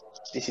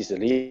 this is the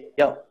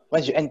layout.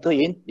 Once you enter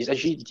in, it's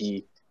actually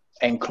the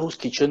enclosed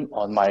kitchen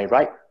on my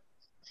right.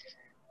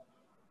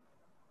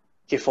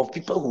 Okay, for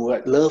people who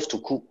love to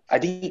cook, I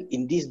think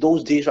in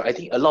those days, right, I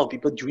think a lot of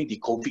people during the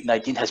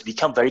COVID-19 has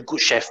become very good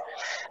chef.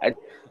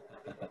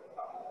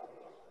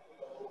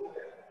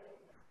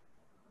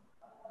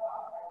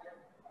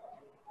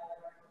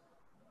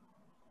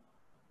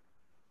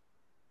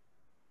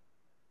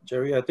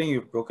 Jerry, I think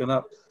you've broken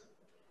up.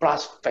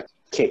 Plus,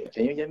 okay,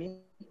 can you hear me?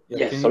 Yeah,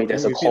 Yes, sorry, can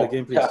there's you a repeat call.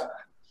 again, please? Yeah,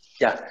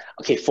 yeah.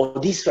 Okay, for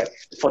this, right,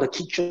 for the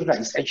kitchen, right,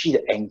 it's actually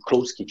the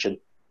enclosed kitchen.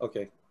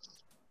 Okay.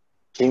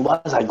 Okay,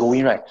 once I go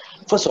in, right,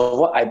 first of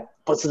all, I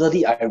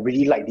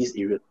really like this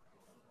area.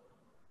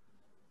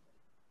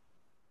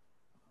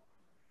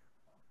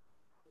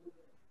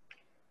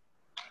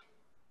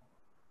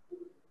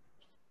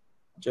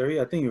 Jerry,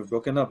 I think you've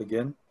broken up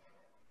again.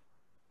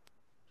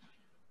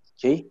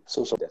 Okay,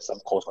 so there's some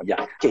calls on.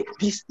 Yeah, okay,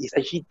 this is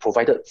actually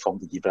provided from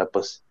the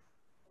developers.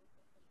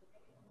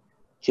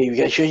 Okay, you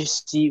can actually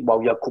see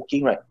while you're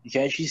cooking, right, you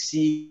can actually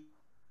see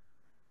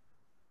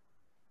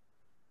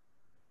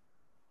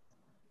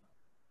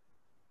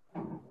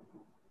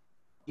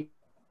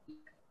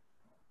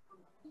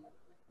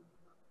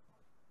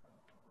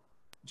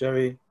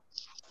Jerry,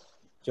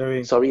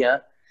 sorry,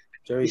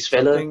 Jerry, this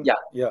fella, something. yeah,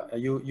 Yeah,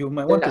 you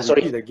might want to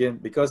sorry. repeat again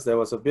because there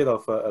was a bit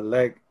of a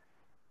lag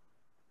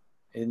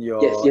in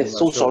Yes, your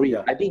so show. sorry.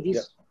 Yeah, I think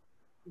yeah.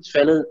 this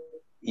fella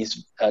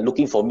is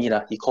looking for me.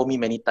 He called me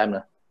many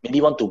times.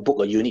 Maybe want to book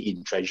a unit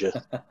in Treasure.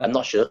 I'm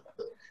not sure.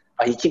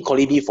 But he keep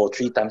calling me for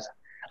 3 times.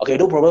 Okay,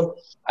 no problem.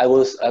 I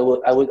will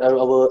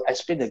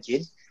explain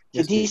again.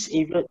 Yes, This please.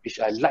 area, which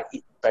I like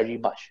it very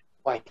much.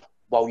 Why?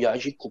 While you're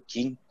actually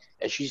cooking,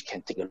 actually you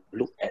can take a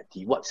look at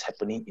what's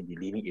happening in the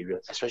living area,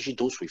 especially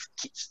those with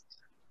kids.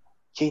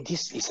 Okay,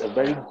 this is a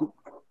very good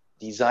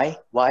design.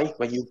 Why?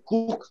 When you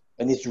cook,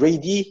 when it's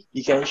ready,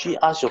 you can actually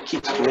ask your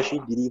kids to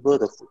actually deliver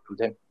the food to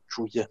them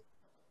through here.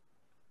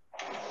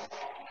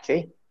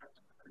 Okay.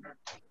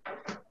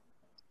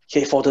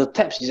 Okay, for the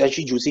taps, it's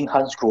actually using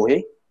Hans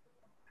Grohe,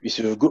 which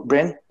is a good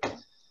brand.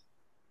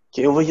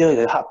 Okay, over here,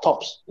 the hard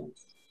tops.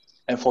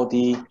 And for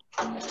the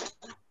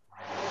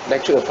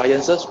electric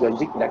appliances, we are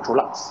using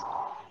Electrolux.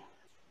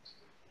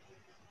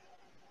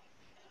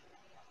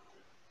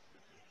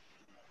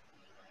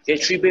 Okay,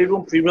 3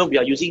 bedroom premium, we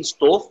are using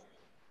stove,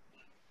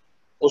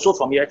 also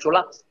from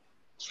Electrolux.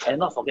 And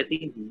not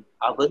forgetting the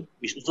oven,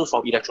 which is also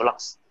from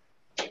Electrolux.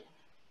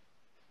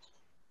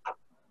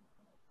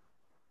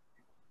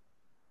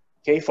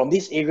 Okay, from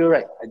this area,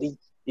 right, I think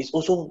it's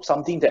also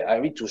something that I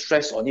need to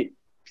stress on it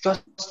because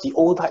the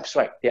old types,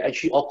 right, they're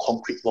actually all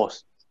concrete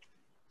walls.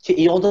 Okay,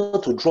 in order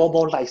to draw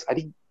more lights, I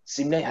think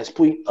Simlan has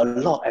put in a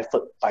lot of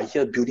effort by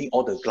here building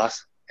all the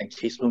glass and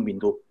casement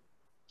window.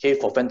 Okay,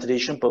 for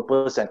ventilation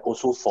purpose and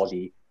also for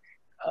the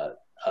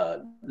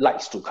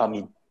lights to come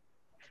in.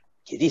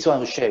 Okay, this one I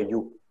will share with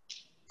you.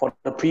 For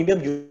the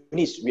premium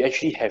units, we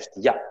actually have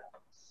the yard.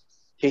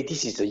 Okay,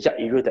 this is the yard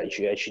area that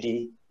you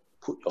actually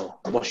put your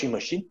washing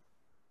machine.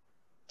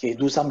 Okay,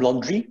 do some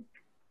laundry.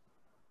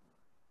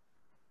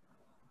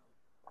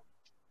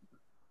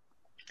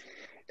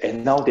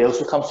 And now there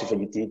also comes with a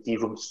utility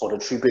rooms for the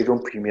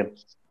 3-bedroom premium.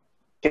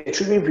 Okay,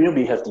 3-bedroom premium,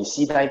 we have the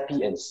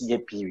C9P and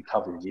C8P, we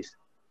come with this.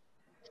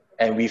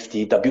 And with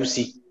the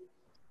WC.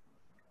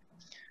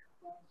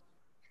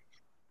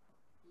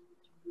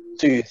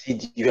 So you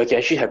see, you can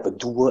actually have a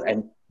dual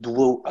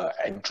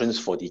entrance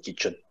for the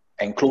kitchen.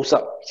 And close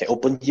up, you can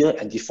open here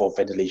and this for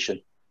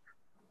ventilation.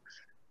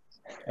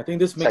 I think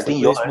this makes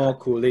the place more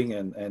cooling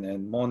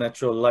and more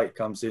natural light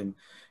comes in.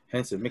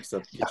 Hence, it makes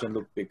the kitchen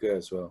look bigger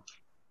as well.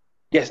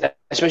 Yes,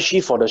 especially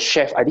for the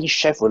chef. I think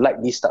chef will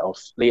like this type of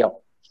layout.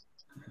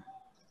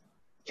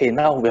 Okay,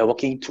 now we are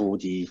walking to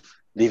the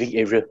living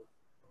area.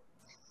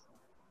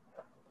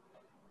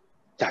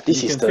 Yeah,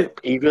 this is the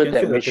area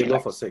that we actually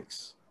like. For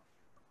 6.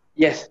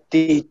 Yes,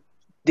 they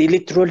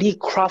literally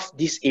craft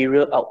this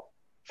area out,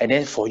 and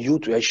then for you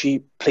to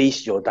actually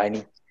place your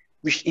dining,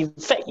 which in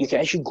fact you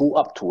can actually go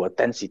up to a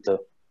 10-seater.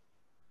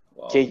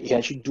 Wow. Okay, you can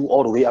actually do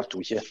all the way up to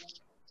here.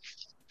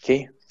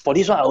 Okay, for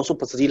this one I also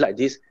personally like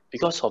this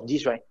because of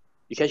this, right?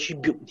 You can actually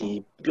build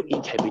the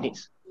built-in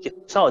cabinets. Okay,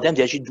 some of them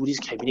they actually do this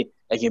cabinet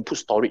and you can put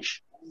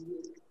storage.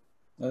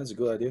 That's a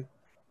good idea.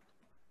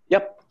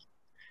 Yep.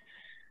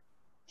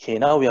 Okay,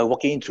 now we are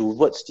walking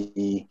towards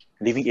the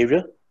living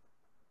area.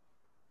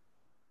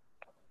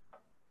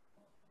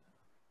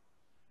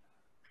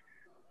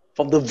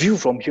 From the view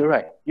from here,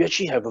 right, you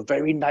actually have a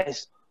very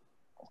nice,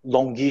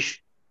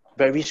 longish,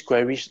 very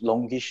squarish,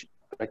 longish,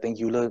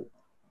 rectangular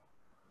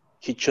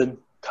kitchen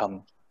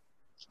come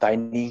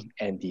dining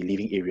and the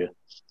living area.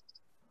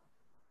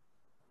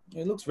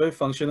 It looks very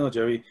functional,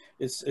 Jerry.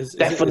 It's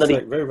Definitely.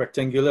 like very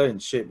rectangular in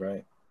shape,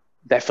 right?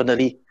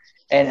 Definitely.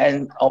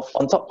 And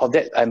on top of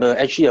that, I'm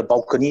actually a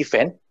balcony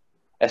fan,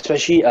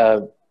 especially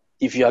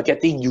if you are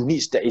getting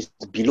units that is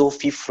below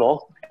 5th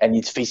floor and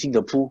it's facing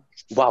the pool.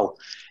 Wow.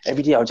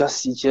 Every day I'll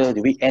just sit here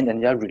the weekend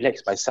and just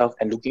relax myself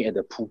and looking at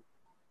the pool.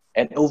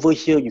 And over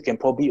here, you can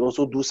probably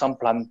also do some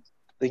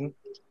planting,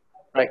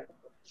 right?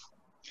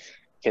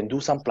 Can do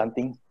some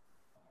planting,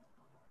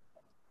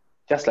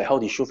 just like how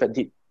the chauffeur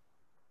did.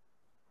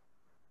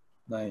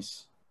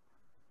 Nice.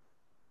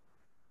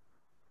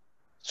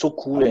 So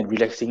cool and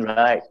relaxing,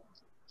 right?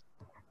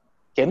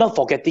 Okay, not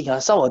forgetting,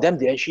 some of them,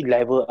 they actually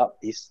level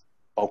up this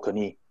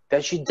balcony. They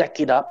actually deck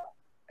it up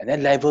and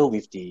then level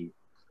with the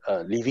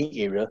living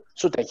area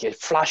so they can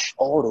flush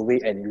all the way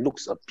and it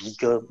looks a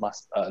bigger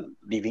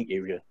living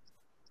area.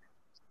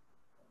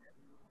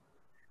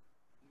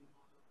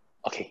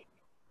 Okay.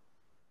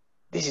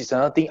 This is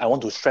another thing I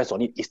want to stress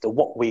on it is the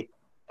walkway.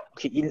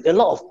 Okay, in a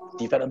lot of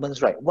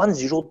developments, right,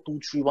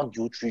 1023,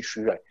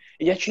 1033, right,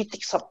 it actually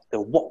takes up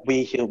the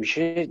walkway here, which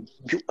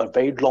built a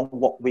very long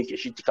walkway to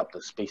actually take up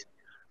the space.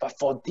 But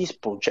for this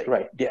project,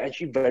 right, they're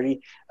actually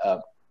very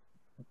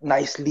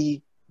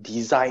nicely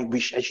designed,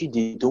 which actually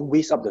they don't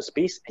waste up the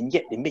space, and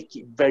yet they make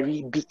it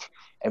very big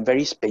and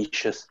very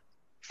spacious.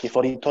 Okay,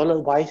 for the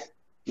toilet wise,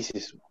 this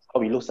is how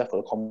it looks like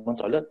for the common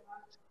toilet.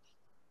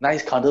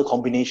 Nice color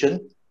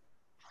combination.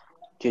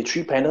 Okay,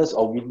 3 panels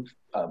of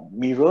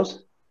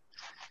mirrors.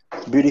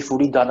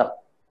 Beautifully done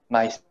up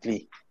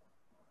nicely.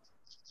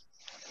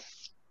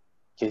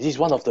 Okay, this is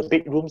one of the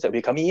bedrooms that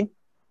we're coming in.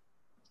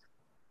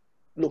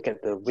 Look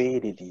at the way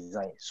they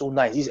design. So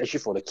nice. This is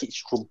actually for the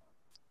kids' room.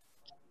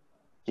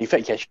 In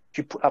fact, you can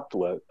actually put up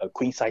to a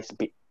queen size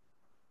bed.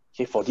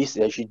 Okay, for this,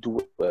 they actually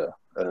do a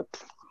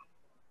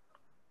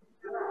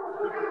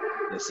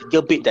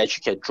single bed that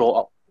you can draw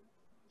up.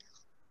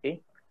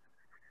 Okay.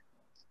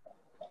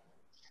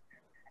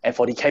 And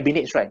for the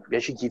cabinets, right, we're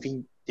actually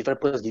giving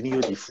developers giving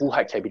you the full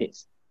height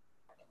cabinets.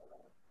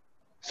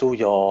 So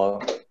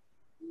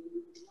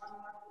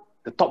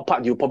the top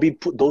part, you probably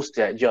put those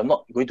that you're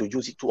not going to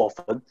use it too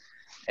often.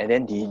 And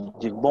then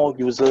the more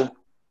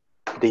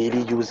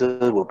daily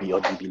user will be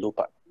on the below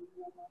part.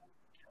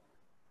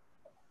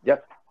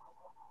 Yep.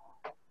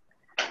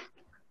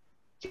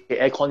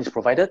 Okay, aircon is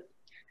provided.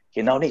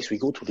 Okay, now next we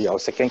go to our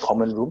second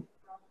common room.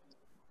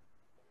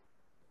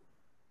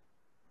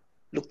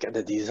 Look at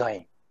the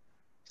design.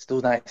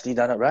 Still nicely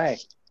done, right?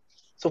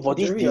 So for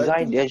this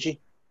design, they actually...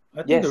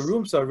 I think the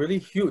rooms are really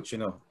huge, you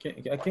know.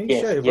 Can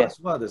you share with us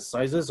what are the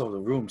sizes of the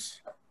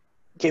rooms?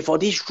 Okay, for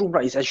this room,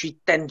 right, it's actually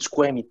 10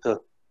 square meter.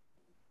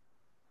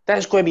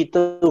 10 square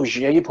meter, which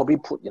you probably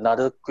put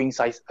another queen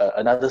size,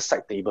 another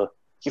side table.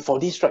 Okay, for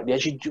this, right, they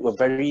actually do a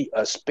very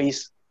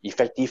space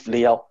effective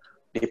layout.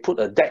 They put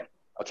a deck.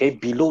 Okay,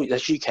 below it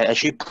actually can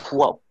actually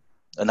pull out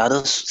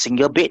another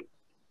single bed.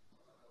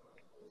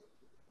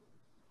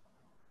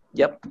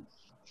 Yep.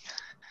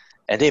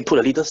 And then put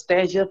a little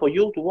stairs here for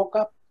you to walk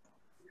up.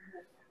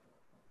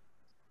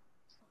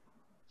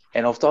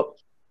 And on top,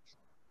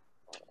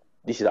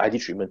 this is the ID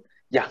treatment.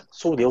 Yeah,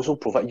 so they also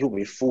provide you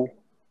with full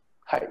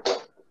height.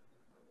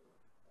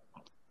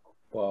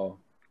 Wow.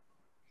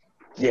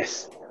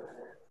 Yes.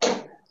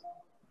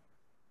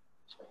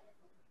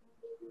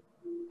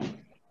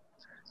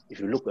 If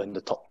you look on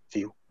the top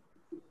view.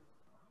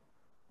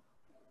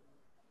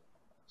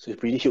 So it's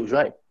pretty huge,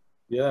 right?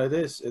 Yeah, it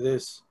is. It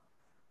is.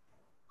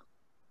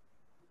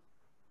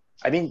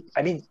 I mean,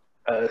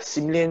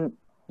 Simlian,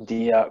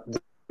 they are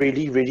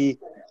really,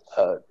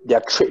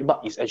 their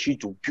trademark is actually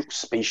to build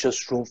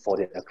spacious room for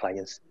their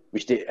clients,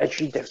 which they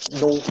actually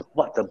know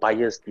what the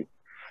buyers need.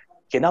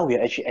 Okay, now we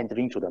are actually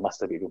entering to the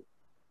master bedroom.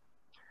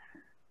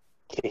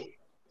 Okay,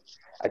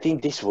 I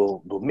think this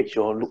will make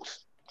your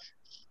looks.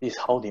 This is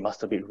how the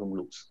master bedroom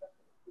looks.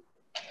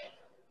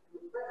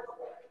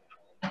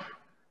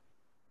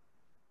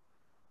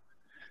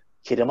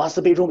 Okay, the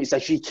master bedroom is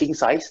actually king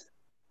size,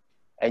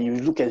 and you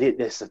look at it,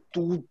 there's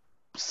two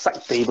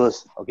side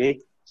tables, okay,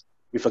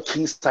 with a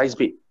king size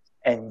bed,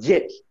 and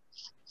yet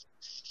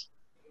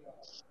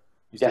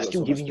they are got still so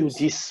much giving you space.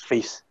 this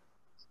space.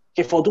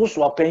 Okay, for those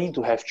who are planning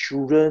to have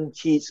children,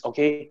 kids,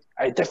 okay,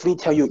 I definitely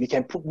tell you, you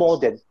can put more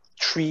than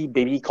 3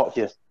 baby cot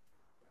here,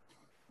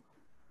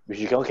 which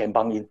you can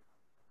bunk in,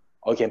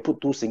 or you can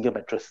put 2 single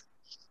mattress.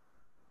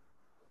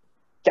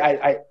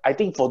 Okay, I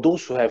think for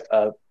those who have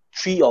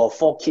 3 or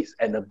 4 kids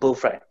and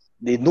above, right,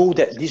 they know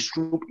that this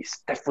room is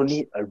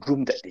definitely a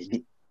room that they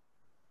need.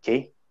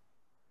 Okay,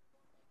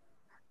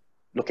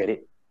 look at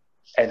it,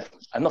 and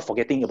I'm not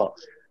forgetting about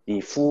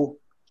the full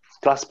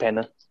glass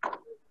panel.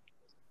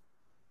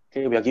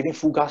 Okay, we are giving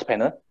full glass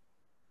panel.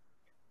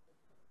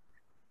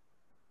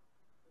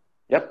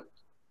 Yep.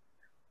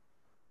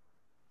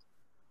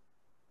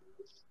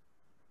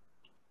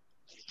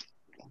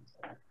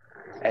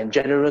 And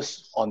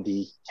generous on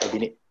the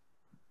cabinet.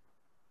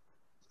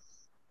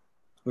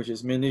 Which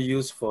is mainly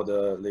used for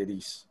the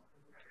ladies.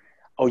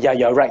 Oh yeah,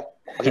 you're right.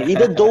 Okay,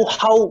 even though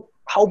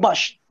how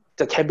much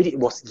the cabinet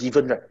was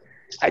given, right,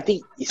 I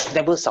think it's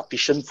never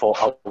sufficient for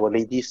our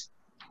ladies.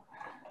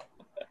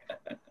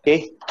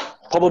 Okay,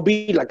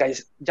 probably like I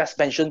just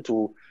mentioned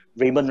to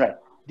Raymond, right,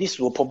 this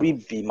will probably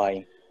be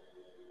my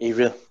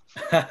area,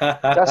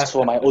 just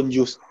for my own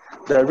use.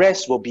 The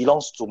rest will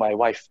belongs to my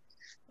wife.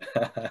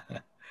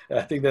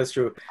 I think that's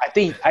true. I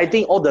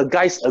think all the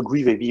guys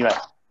agree with me, right?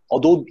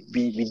 Although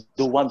we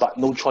don't want, but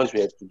no choice, we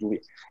have to do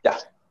it. Yeah.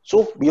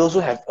 So we also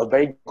have a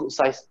very good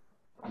size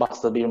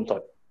master bedroom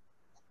toilet.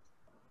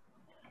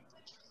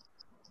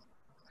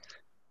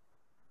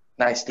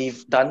 Nicely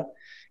done.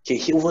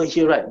 Okay, over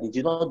here, right, they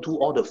did not do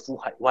all the full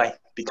height. Why?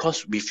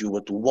 Because if you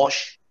were to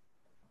wash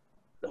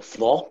the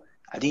floor,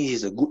 I think this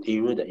is a good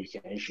area that you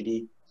can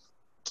actually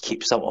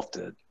keep some of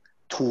the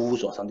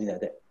tools or something like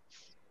that.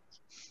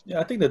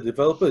 Yeah, I think the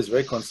developer is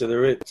very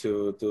considerate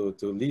to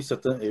leave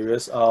certain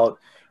areas out,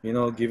 you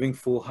know, giving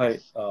full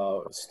height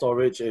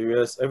storage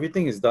areas.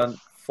 Everything is done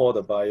for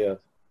the buyer.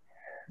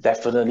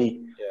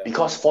 Definitely. Yeah.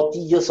 Because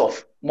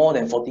more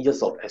than 40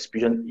 years of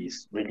experience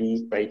is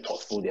really very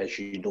thoughtful. They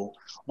actually know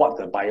what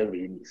the buyer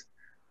really needs.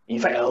 In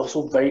fact, I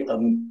also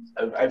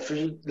I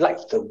really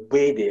like the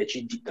way they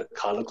actually did the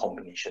color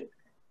combination.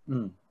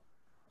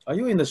 Are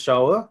you in the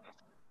shower?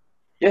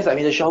 Yes, I'm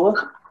in the shower.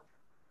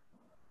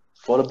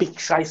 For a big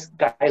size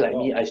guy like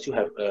me, I still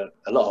have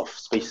a lot of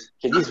space.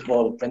 Okay, this is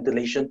for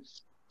ventilation.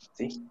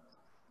 See,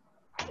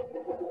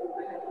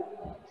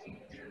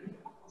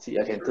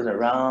 I can turn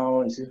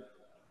around, you see.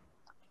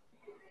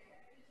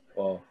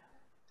 Wow.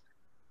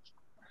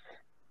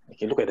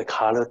 Okay, look at the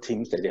color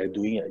themes that they are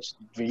doing. It's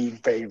really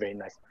very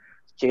nice.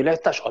 Okay,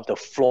 let's touch on the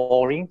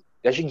flooring.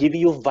 They're actually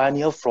giving you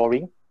vinyl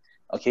flooring.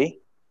 Okay.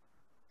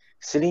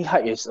 Ceiling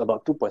height is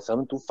about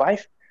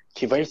 2.725.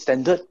 Okay, very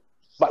standard.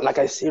 But like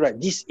I say, right,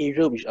 this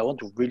area which I want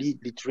to really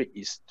reiterate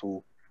is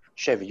to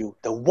share with you.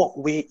 The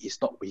walkway is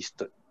not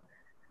wasted.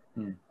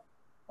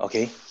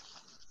 Okay.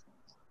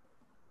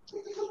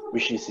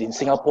 Which is in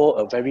Singapore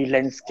a very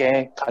land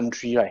scarce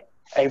country, right?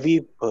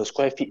 Every per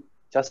square feet,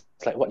 just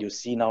like what you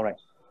see now, right?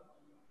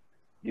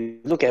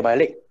 You look at my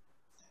leg.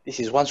 This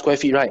is 1 square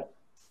feet, right?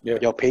 Yeah.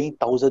 You're paying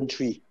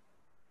 1,003.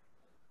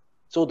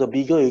 So the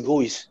bigger you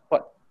go is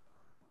what?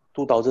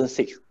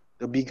 2,006.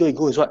 The bigger you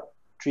go is what?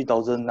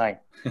 3,009.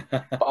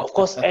 But of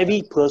course,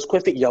 every per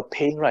square feet you're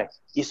paying, right,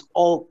 is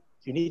all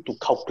you need to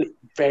calculate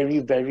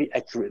very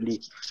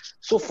accurately.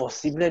 So for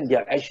Simlan, they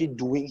are actually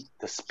doing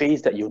the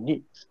space that you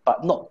need,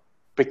 but not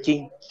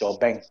breaking your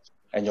bank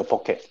and your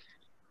pocket.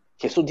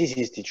 Okay, so this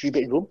is the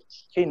 3-bedroom.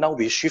 Okay, now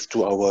we shift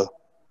to our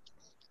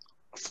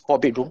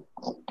 4-bedroom.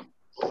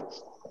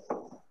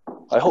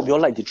 I hope you all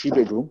like the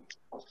 3-bedroom.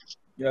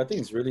 Yeah, I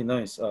think it's really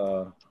nice.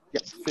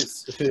 Yep.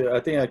 Fits. I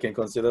think I can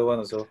consider one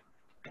also.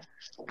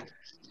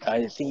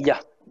 I think, yeah,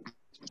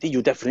 I think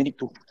you definitely need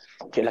to.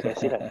 Okay, like I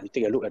said, right, you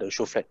take a look at the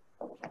show flat.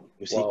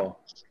 You see, Wow.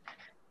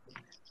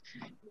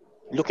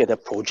 look at the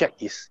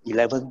project is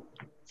 11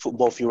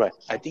 football field, right?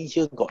 I think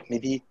here got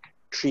maybe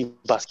 3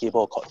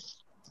 basketball courts.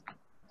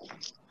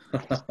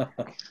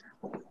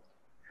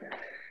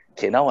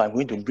 Okay, now I'm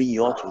going to bring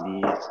you all to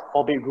the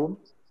 4-bedroom.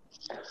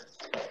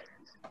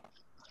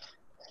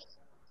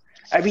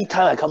 Every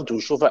time I come to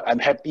show flat, I'm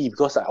happy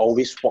because I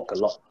always walk a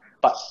lot.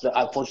 But the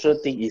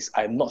unfortunate thing is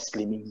I'm not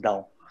slimming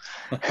down.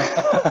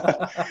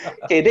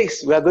 Okay,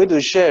 next we are going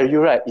to share with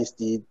you, right, is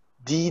the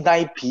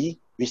D9P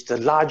with the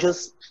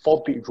largest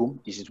 4-bedroom.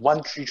 This is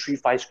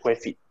 1335 square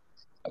feet.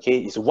 Okay,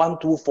 it's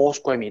 124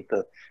 square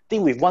meter. I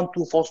think with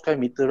 124 square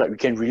meter, right, we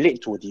can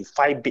relate to the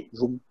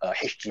 5-bedroom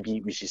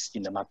HDB which is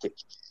in the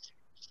market.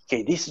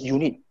 Okay, this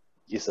unit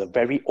is a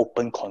very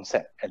open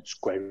concept and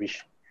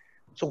squarish.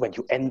 So when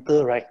you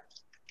enter, right,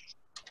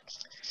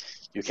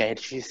 you can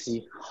actually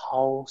see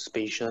how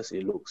spacious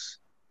it looks.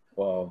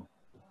 Wow.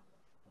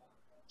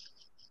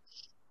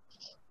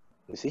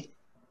 You see?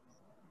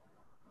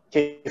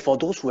 Okay, for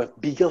those who have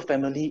bigger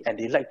family and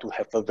they like to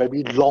have a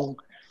very long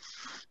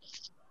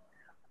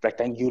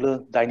rectangular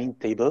dining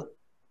table,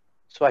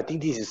 so I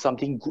think this is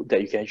something good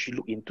that you can actually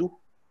look into.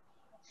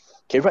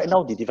 Okay, right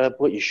now the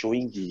developer is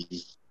showing the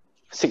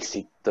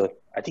 6-seater.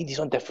 I think this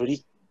one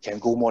definitely can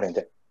go more than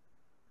that.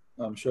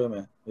 I'm sure,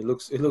 man. It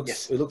looks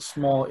Yes. it looks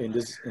small in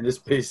this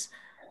space.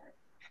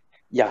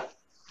 Yeah,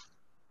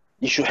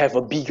 you should have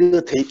a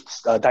bigger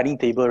dining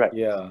table, right?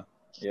 Yeah,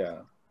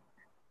 yeah.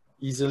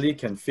 Easily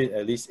can fit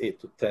at least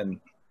 8 to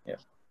 10. Yeah.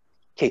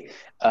 Okay,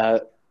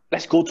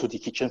 let's go to the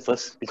kitchen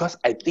first, because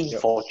I think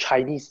Yep. for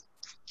Chinese,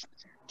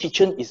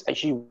 kitchen is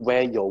actually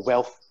where your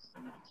wealth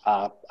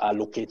are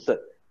located.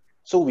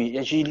 So we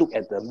actually look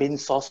at the main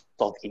source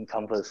of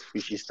income first,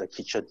 which is the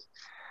kitchen.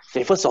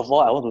 Okay, first of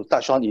all, I want to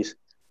touch on is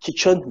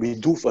kitchen. We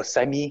do for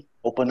semi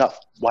open up.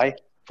 Why?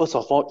 First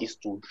of all, is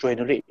to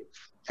generate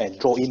and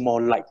draw in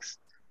more lights.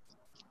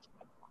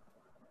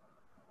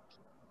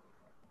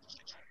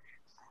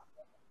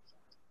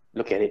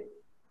 Look at it.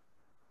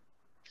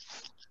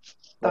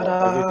 Wow,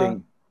 Ta-da!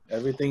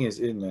 everything is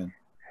in, man.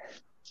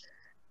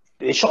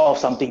 They short of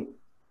something.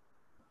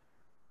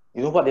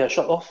 You know what they are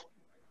short of?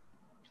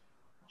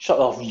 Short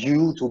of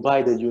you to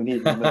buy the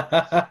unit.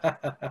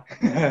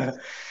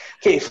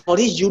 Okay, for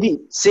this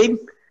unit, same.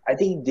 I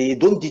think they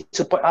don't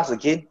disappoint us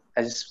again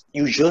as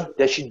usual.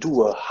 They actually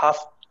do a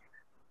half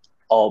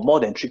or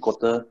more than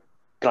 3/4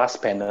 glass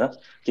panel.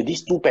 Okay,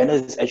 these 2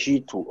 panels is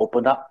actually to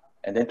open up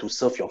and then to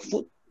serve your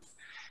food.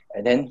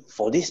 And then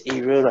for this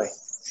area, right,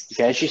 you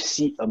can actually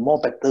see a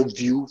more better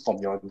view from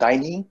your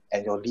dining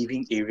and your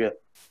living area.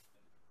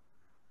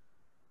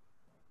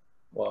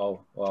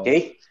 Wow, wow.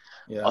 Okay.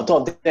 Yeah. On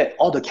top of that,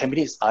 all the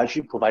cabinets are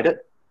actually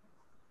provided.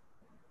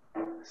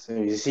 So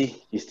you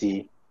see, it's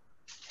the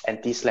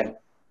anti-slam.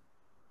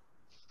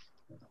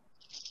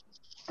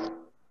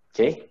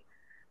 Okay.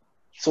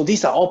 So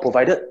these are all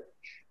provided.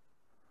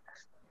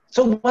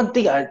 So one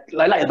thing I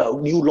like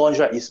about new launch,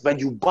 right, is when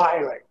you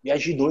buy, right, you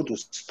actually don't need to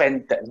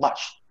spend that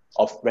much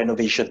of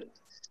renovation.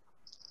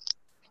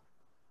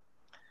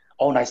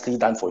 All nicely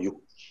done for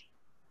you.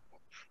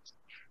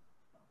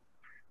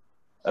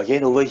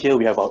 Again, over here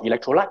we have our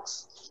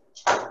Electrolux,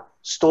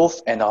 stove,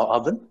 and our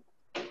oven.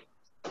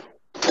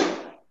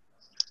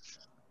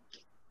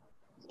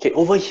 Okay,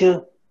 over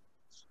here,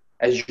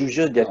 as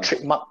usual, their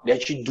trademark, they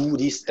actually do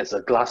this as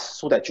a glass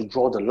so that you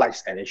draw the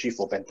lights and actually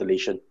for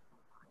ventilation.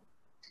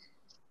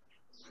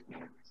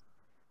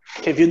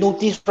 Okay, if you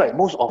notice, right,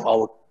 most of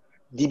our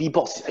DB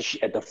box is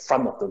actually at the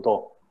front of the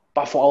door.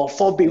 But for our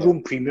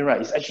 4-bedroom premium,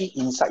 right, it's actually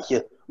inside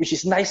here, which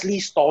is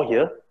nicely stored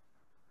here.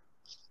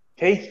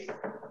 Okay.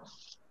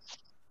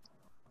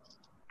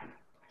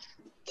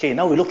 Okay,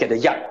 now we look at the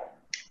yard.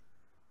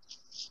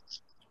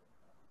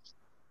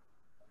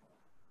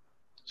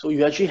 So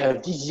you actually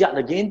have this yard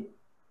again.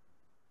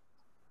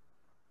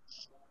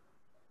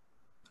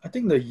 I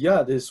think the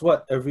yard is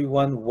what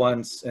everyone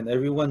wants and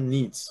everyone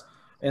needs.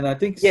 And I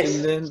think Yes.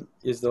 Sinlin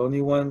is the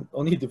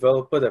only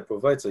developer that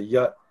provides a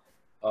yard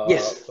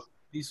Yes.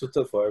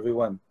 suited for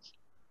everyone.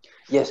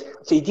 Yes.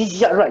 Okay, this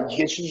yard, right,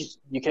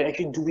 you can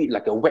actually do it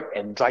like a wet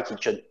and dry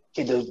kitchen.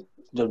 Okay,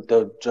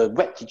 the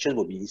wet kitchen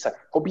will be inside.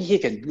 Probably here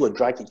can do a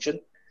dry kitchen.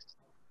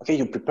 Okay,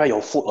 you prepare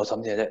your food or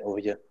something like that over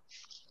here.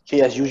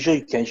 Okay, as usual,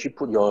 you can actually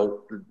put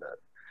your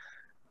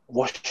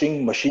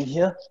washing machine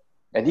here.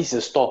 And this is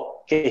a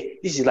store. Okay,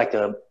 this is like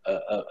a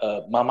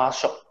mama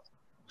shop.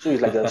 So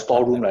it's like a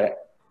storeroom like that.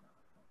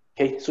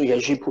 Okay, so you can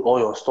actually put all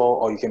your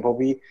store, or you can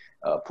probably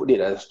put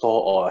it as a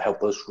store or a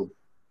helper's room.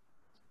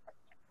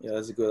 Yeah,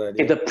 that's a good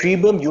idea. Okay, the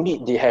premium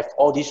unit, they have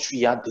all these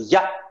 3, the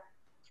yard,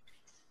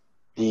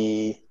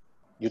 the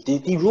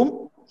utility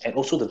room, and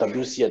also the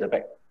WC at the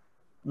back.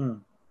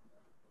 Mm.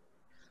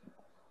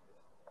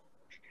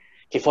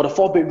 Okay, for the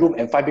 4-bedroom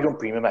and 5-bedroom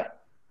premium, right,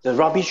 the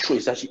rubbish chute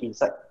is actually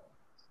inside.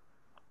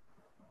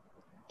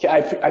 Okay,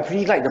 I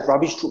really like the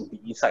rubbish chute to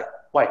be inside.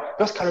 Why?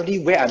 Because currently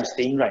where I'm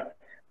staying, right,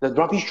 the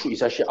rubbish chute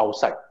is actually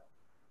outside.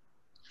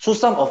 So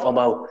some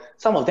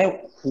of them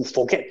who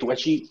forget to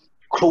actually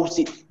close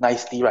it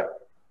nicely, right?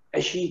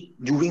 Actually,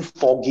 during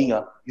fogging,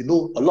 a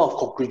lot of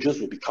cockroaches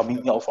will be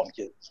coming out from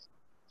here.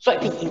 So I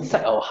think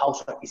inside our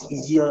house, right, it's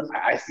easier.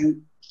 I feel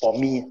for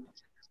me,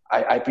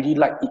 I really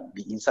like it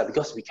be inside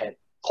because we can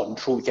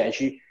control, we can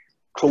actually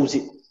close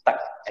it tight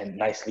and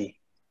nicely.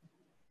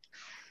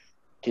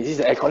 Okay, this is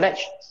the air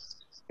latch.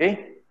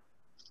 Okay,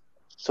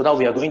 so now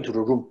we are going to the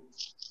room.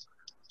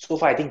 So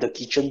far, I think the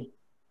kitchen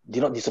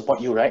did not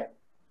disappoint you, right?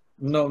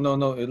 No.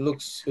 It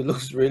looks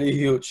really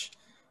huge.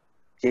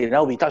 Okay,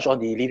 now we touch on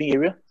the living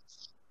area.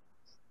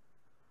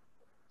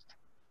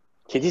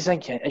 Okay, this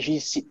one can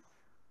actually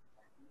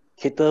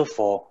cater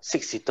for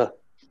 6-seater.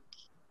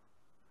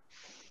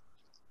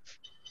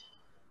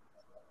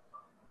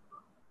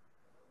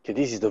 Okay,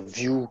 this is the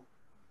view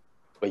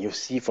where you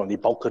see from the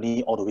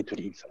balcony all the way to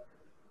the inside.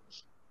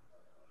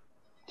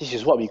 This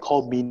is what we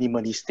call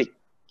minimalistic.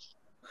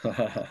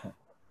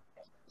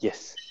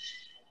 Yes.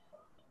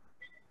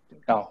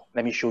 Now,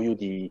 let me show you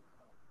the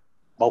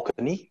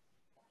balcony.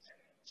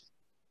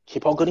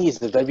 Okay, balcony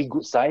is a very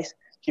good size.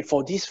 Okay,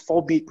 for this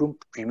 4-bedroom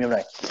premium,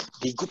 right,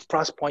 the good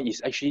price point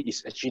is actually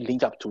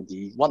linked up to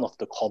the one of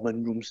the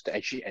common rooms that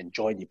actually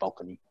enjoy the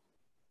balcony.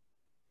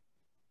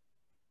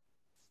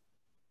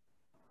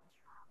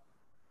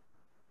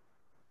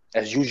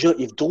 As usual,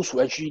 if those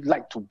who actually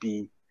like to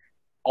be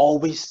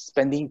always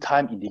spending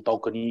time in the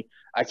balcony,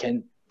 I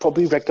can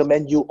probably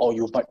recommend you, or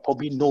you might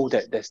probably know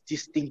that there's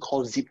this thing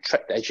called zip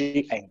track that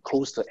actually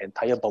encloses the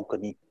entire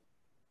balcony.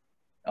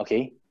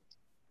 Okay,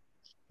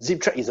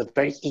 zip track is a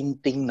very in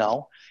thing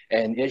now,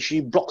 and it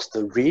actually blocks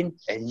the rain,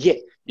 and yet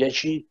you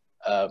actually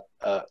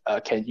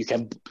you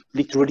can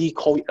literally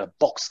call it a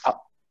box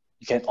up.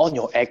 You can on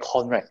your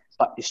aircon, right?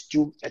 But it's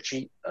still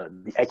actually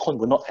the aircon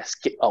will not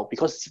escape out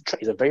because zip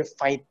track is a very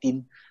fine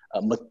thin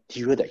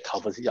material that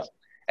covers it up,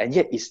 and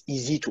yet it's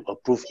easy to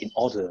approve in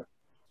all the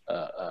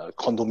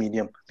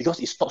condominium because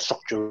it's not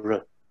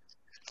structural.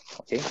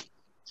 Okay.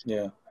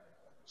 Yeah.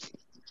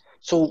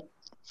 So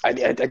I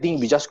think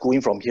we just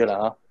going from here,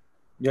 huh?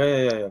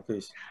 Yeah,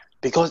 please.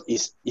 Because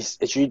it's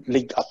actually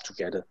linked up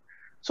together.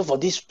 So for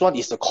this one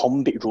is the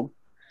common bedroom.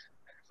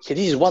 Okay,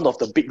 this is one of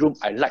the bedroom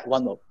I like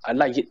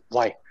it.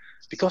 Why?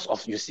 Because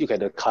of you see, look at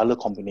the color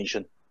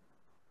combination.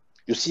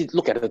 You see,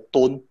 look at the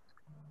tone.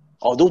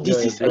 Although this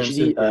Yeah, it is blends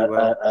actually in pretty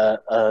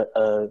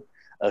well.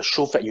 a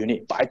show flat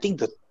unit, but I think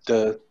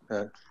the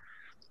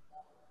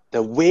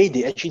way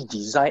they actually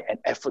design and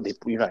effort they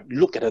put in, right?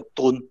 Look at the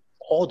tone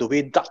all the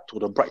way dark to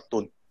the bright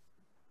tone.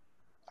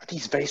 I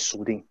think it's very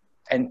soothing.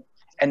 And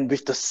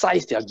with the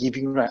size they are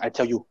giving, right, I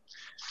tell you,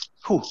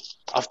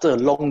 after a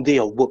long day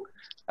of work,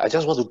 I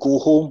just want to go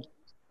home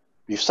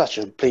with such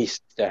a place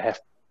that I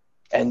have.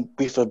 And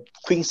with a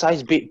queen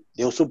size bed,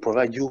 they also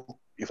provide you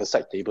with a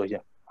side table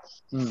here.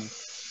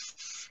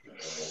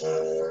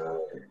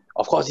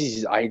 Of course, this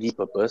is ID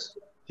purpose.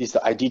 This is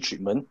the ID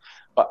treatment.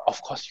 But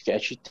of course, you can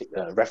actually take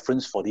a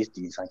reference for this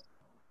design.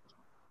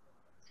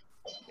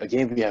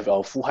 Again, we have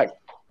our full height.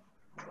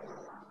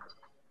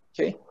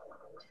 Okay.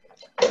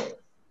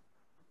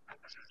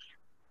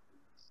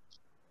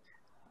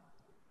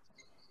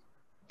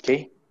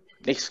 Okay,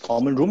 next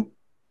common room.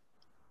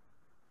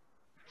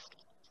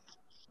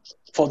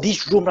 For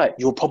this room, right,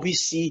 you'll probably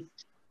see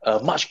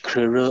much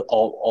clearer,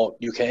 or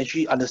you can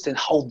actually understand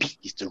how big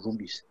the room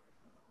is.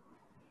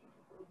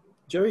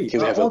 Jerry, Okay,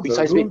 we have a queen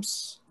size bed.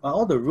 are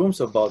all the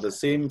rooms about the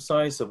same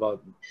size,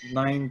 about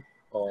 8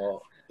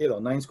 or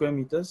 9 square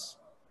meters?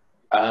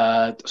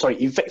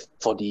 Sorry, in fact,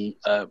 for the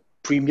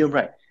premium,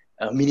 right,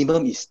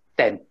 minimum is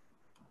 10.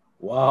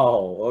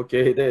 Wow,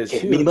 okay, that is Okay,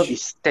 huge. minimum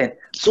is 10.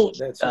 So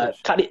That's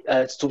huge. cut it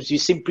to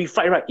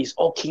simplify, right, it's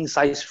all king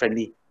size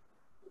friendly.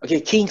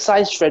 Okay, king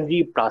size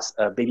friendly plus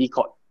baby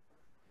cot.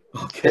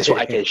 Okay. That's what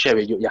I can share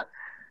with you. Yeah.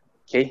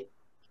 Okay.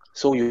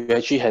 So you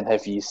actually can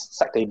have his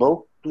side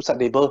table, 2 side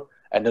table,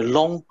 and a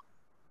long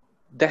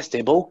desk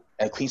table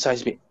and queen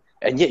size bed.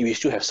 And yet you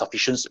still have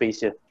sufficient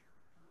space here.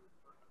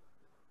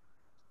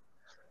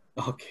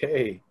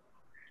 Okay.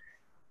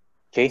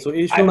 Okay. So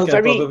each room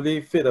can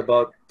probably fit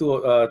about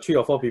 3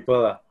 or 4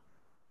 people.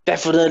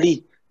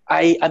 Definitely.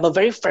 I'm a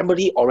very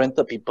family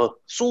oriented people.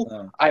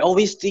 So I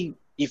always think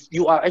if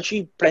you are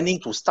actually planning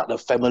to start a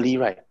family,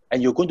 right,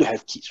 and you're going to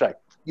have kids, right,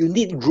 you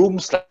need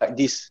rooms like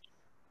this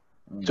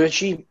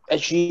to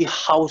actually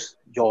house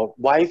your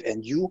wife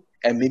and you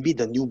and maybe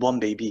the newborn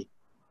baby.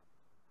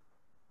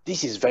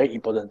 This is very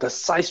important. The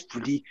size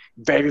really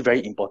very,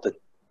 very important.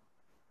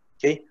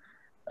 Okay.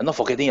 And not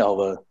forgetting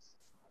our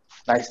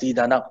nicely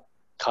done up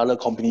color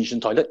combination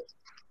toilet.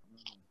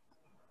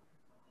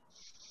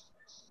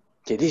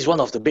 Okay, this is one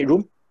of the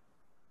bedroom.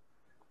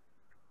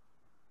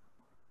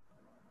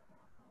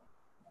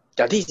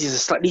 Yeah, this is a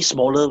slightly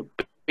smaller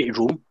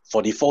bedroom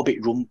for the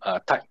 4-bedroom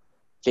type.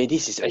 Okay,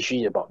 this is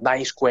actually about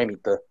 9 square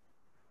meter.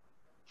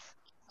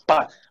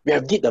 But we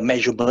have did the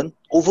measurement.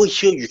 Over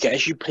here, you can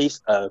actually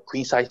place a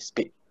queen size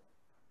bed.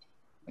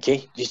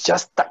 Okay, it's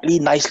just tightly,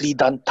 nicely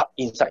done, tucked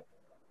inside.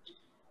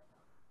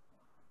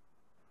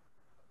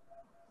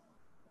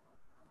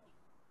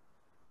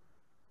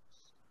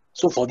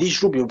 So for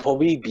this room, it will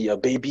probably be a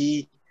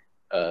baby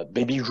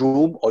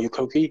room, or you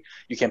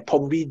can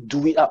probably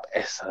do it up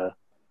as a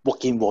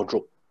walk-in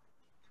wardrobe.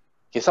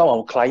 Okay, some of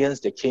our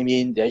clients, they came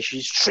in, they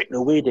actually straight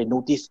away, they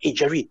noticed, hey,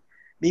 Jerry,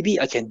 maybe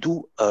I can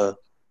do a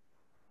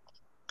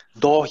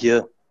door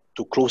here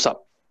to close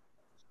up.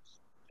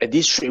 And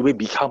this straight away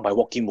become my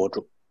walk-in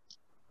wardrobe.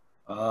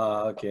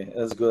 Okay,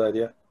 that's a good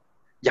idea.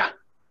 Yeah,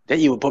 then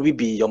it will probably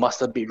be your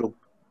master bedroom.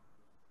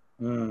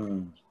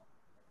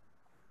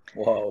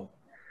 Wow.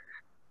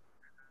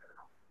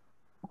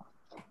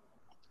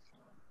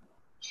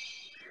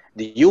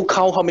 Did you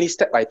count how many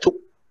steps I took?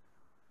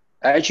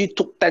 I actually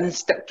took 10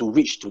 steps to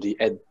reach to the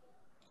end.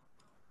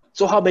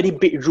 So how many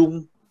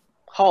bedroom,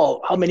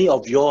 how many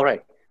of your,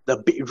 right, the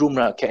bedroom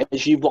can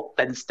actually walk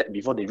 10 steps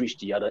before they reach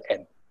the other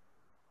end?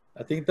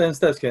 I think 10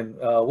 steps can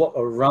walk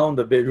around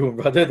the bedroom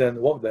rather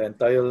than walk the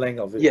entire length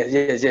of it.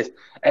 Yes.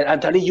 And I'm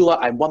telling you,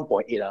 I'm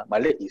 1.8. My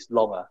leg is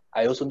long.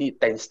 I also need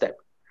 10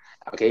 steps.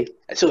 Okay,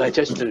 so I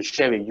just to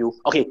share with you.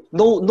 Okay,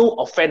 no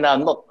offense,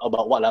 not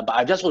about what, but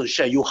I just want to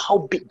share you how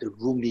big the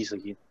room is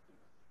again.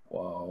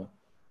 Wow.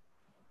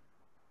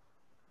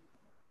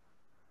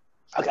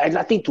 Okay, I have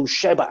nothing to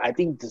share, but I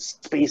think the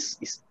space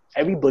is,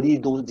 everybody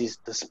knows this,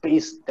 the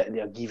space that they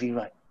are giving,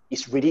 right,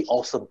 is really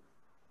awesome.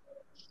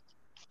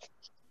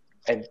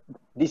 And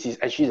this is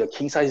actually the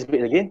king size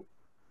bed again.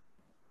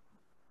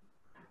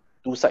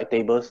 2 side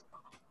tables,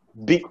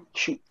 big,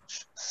 huge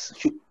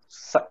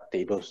side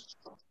tables.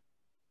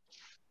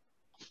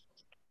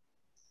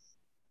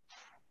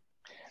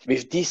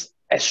 With this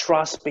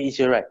extra space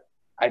here, right,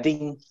 I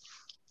think,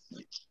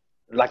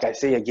 like I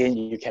say again,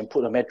 you can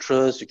put a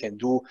mattress, you can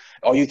do,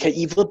 or you can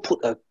even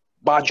put a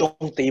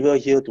mahjong table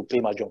here to play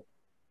mahjong.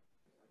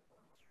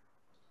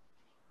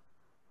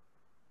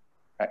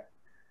 Right.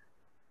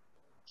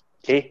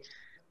 Okay.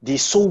 The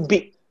so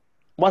big,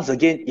 once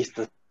again, is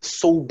the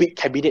so big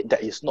cabinet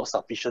that is not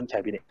sufficient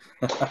cabinet.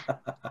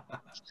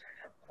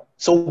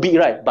 So big,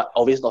 right? But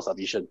always not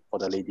sufficient for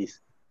the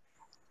ladies.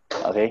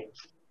 Okay.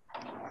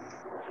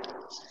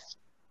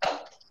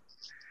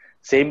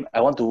 Same,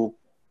 I want to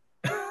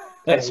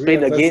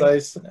explain again.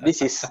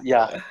 This is,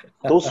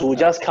 those who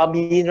just come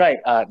in, right?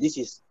 This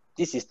is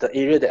the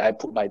area that I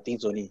put my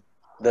things only.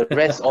 The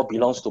rest all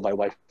belongs to my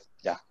wife.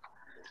 Yeah.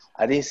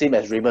 I think same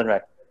as Raymond,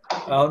 right?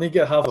 I only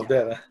get half of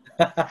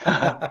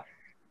that.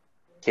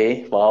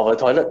 Okay, for our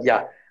toilet,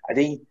 I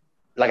think,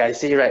 like I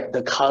say, right,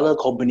 the color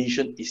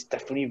combination is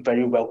definitely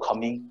very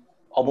welcoming,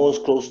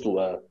 almost close to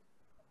a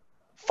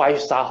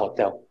 5-star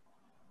hotel,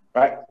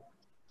 right?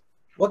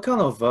 What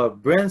kind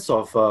of brands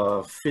of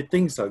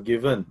fittings are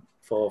given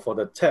for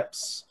the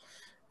taps,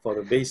 for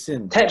the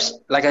basin? Taps,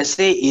 like I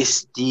say,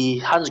 is the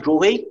Hans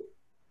Grohe.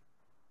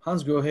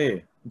 Hans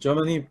Grohe,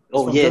 Germany.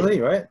 Oh, From yeah.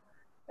 Germany, right?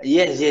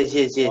 Yes.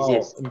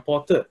 Wow,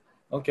 imported.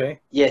 Okay.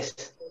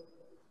 Yes.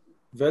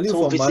 Value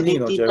So for money,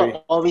 vicinity Jerry.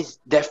 not always,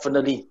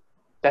 definitely.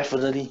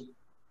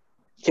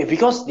 Okay,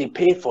 because they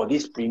pay for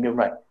this premium,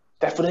 right?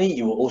 Definitely,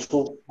 it will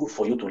also good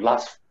for you to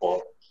last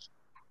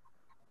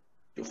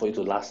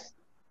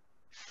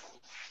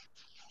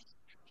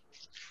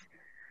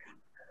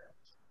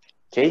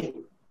Okay.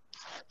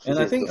 And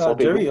I think,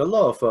 Jerry, a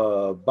lot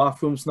of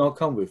bathrooms now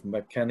come with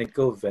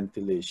mechanical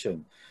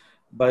ventilation.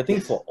 But I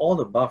think for all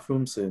the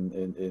bathrooms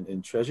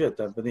in Treasure at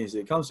Tampines,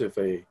 it comes with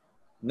a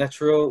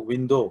natural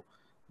window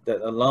that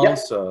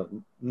allows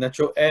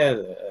natural air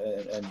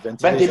and ventilation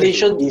to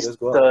Ventilation is just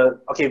go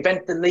out.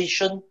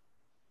 ventilation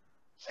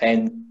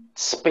and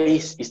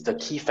space is the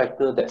key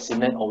factor that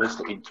cement always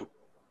look into.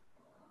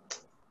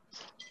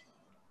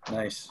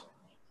 Nice.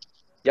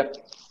 Yep.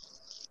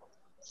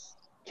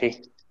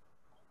 Okay.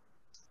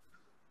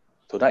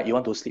 Tonight you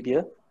want to sleep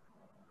here?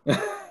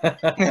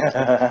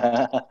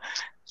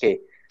 Okay.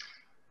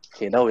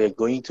 Okay, now we are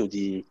going to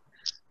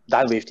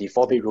done with the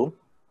 4-bedroom.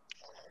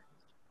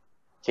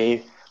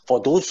 Okay, for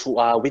those who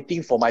are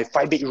waiting for my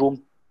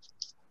 5-bedroom,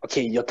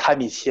 okay, your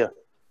time is here.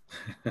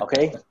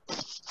 Okay.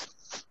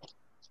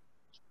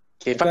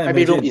 Okay,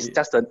 5-bedroom is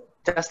just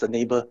the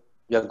neighbor.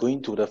 We are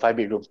going to the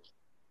 5-bedroom.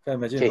 Can't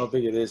imagine how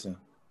big it is.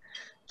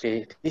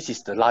 Okay, this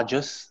is the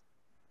largest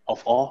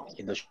of all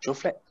in the show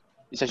flat.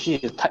 It's actually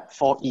the Type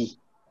 4E.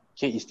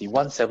 Okay, it's the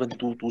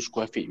 1722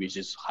 square feet, which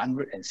is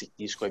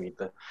 160 square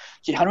meter.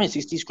 Okay,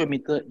 160 square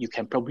meter, you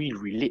can probably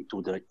relate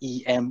to the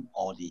EM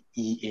or the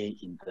EA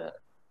in the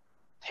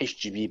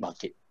HGB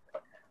market.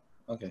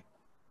 Okay.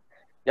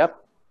 Yep.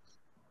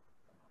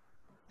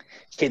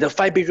 Okay, the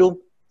 5-bedroom,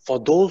 for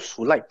those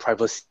who like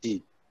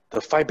privacy, the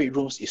 5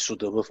 bedrooms is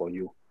suitable for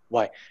you.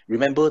 Why?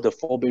 Remember the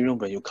 4-bedroom,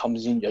 when you come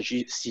in, you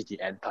actually see the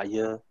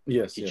entire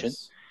kitchen.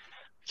 Yes.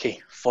 Okay,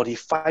 for the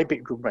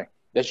 5-bedroom, right,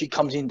 it actually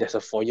comes in, there's a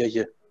foyer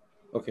here.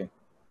 Okay.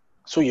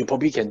 So you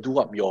probably can do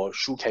up your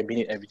shoe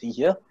cabinet, everything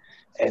here,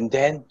 and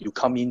then you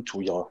come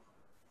into your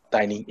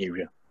dining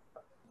area.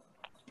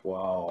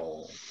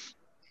 Wow.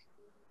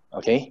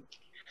 Okay.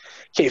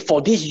 Okay,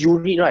 for this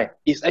unit, right,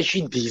 it's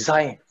actually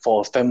designed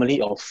for a family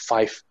of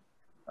 5.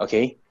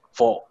 Okay,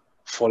 for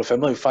the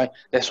family of 5.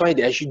 That's why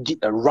they actually did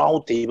a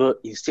round table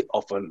instead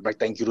of a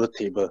rectangular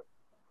table.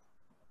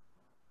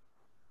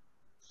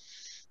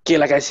 Okay,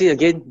 like I say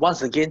again,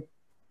 once again,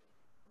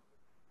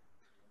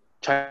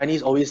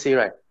 Chinese always say,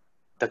 right,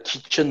 the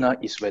kitchen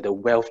is where the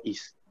wealth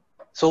is.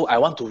 So I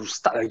want to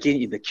start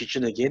again in the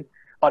kitchen again.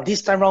 But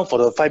this time around for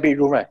the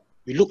 5-bedroom, right,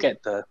 we look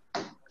at the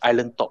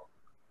island top.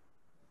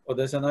 Oh,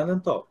 there's an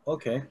island top.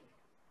 Okay.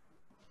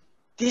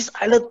 This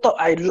island top,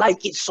 I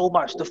like it so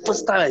much. The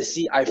first time I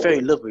see, I fell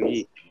in love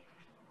already.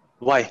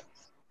 Why?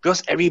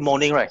 Because every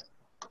morning, right,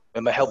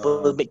 when my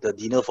helper make the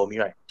dinner for me,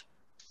 right,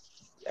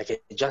 I can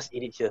just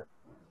eat it here.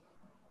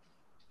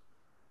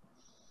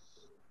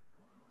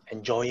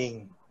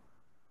 Enjoying.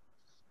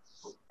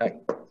 Right.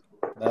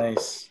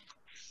 Nice.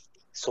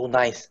 So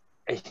nice.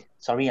 Hey,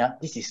 sorry,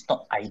 this is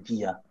not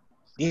ID.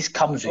 This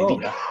comes with Oh,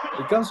 it.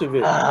 it comes with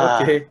it.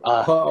 Okay.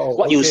 Wow.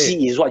 What you Okay.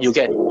 see is what you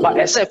get. But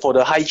except for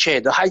the high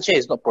chair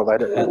is not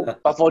provided.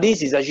 But for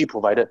this, it's actually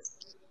provided.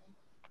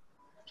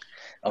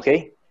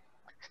 Okay.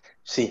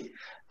 See,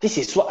 this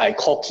is what I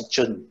call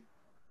kitchen.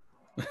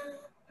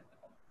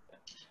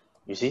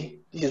 You see,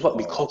 this is what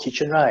we call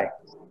kitchen, right?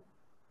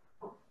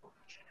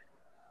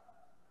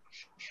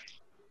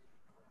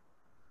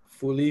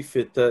 Fully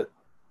fitted.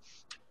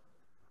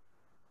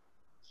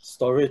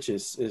 Storage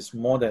is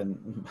more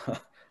than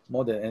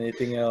more than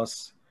anything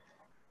else.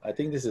 I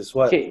think this is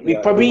what Okay, we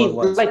probably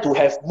everyone wants. like to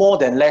have more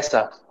than less.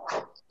 Yeah.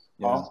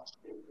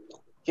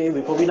 Okay,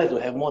 we probably like to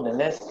have more than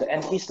less. The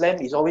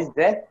anti-slam is always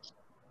there.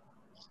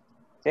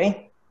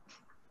 Okay.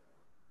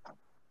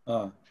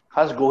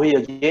 Let's go here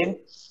again.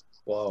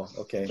 Wow.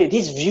 Okay. Okay,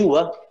 this view,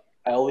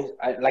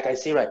 like I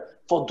say, right,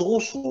 for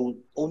those who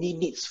only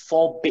needs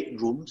 4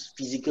 bedrooms,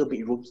 physical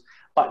bedrooms,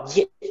 but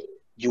yet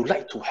you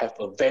like to have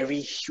a very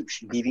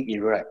huge living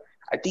area, right?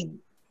 I think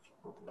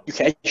you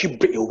can actually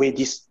break away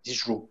this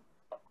room.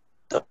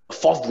 The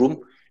 4th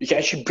room, you can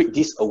actually break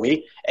this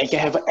away and you can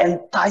have an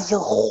entire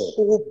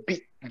whole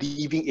big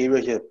living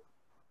area here.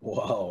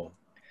 Wow.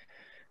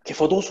 Okay,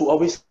 for those who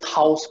always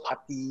house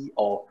party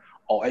or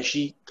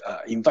actually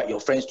invite your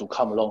friends to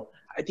come along,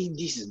 I think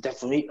this is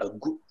definitely a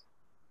good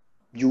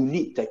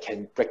unit that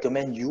can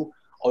recommend you,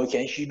 or you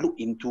can actually look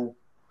into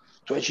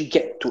to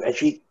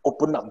actually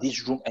open up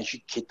this room and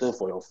actually cater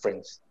for your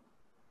friends.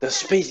 The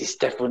space is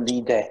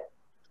definitely there.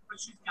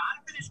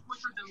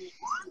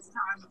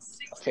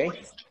 Okay.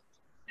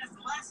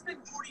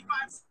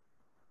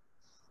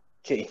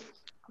 Okay.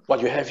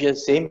 What you have here,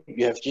 same.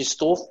 You have this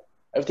stove.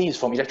 Everything is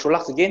from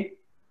Electrolux again.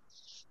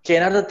 Okay,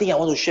 another thing I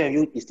want to share with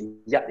you is the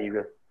yard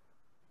area.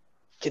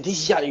 Okay,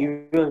 this yard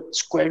area,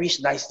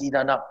 squarish, nicely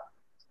done up.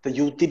 The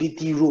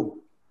utility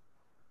room,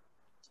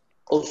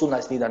 also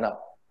nicely done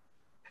up.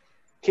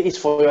 Okay, it's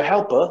for your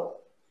helper.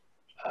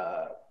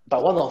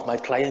 But one of my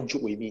clients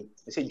joked with me.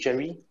 They said,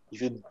 Jerry, if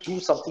you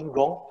do something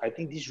wrong, I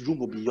think this room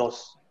will be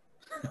yours.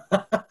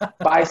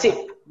 But I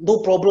said, no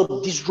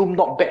problem, this room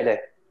not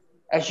bad.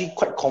 Actually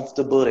quite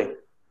comfortable.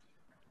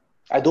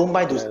 I don't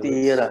mind to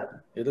stay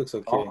here. It looks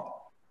okay.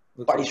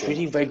 But it's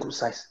really very good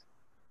size.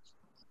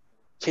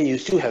 Okay, you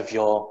still have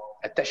your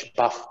attached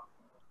bath.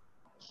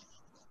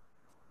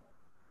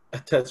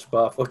 Attached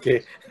bath,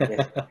 okay.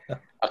 Yes.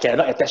 Okay,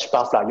 not attached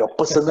bath, your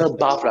personal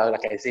bath,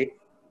 like I say.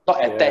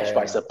 Not attached,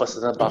 but it's a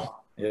personal bath.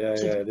 Yard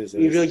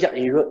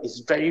area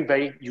is very,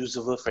 very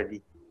user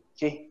friendly.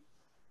 Okay.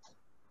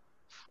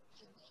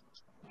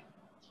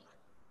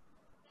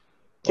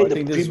 Well, I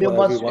think this is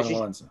what everyone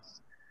wants.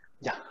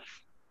 Yeah.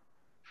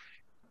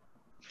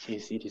 Okay,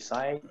 see the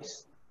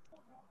size.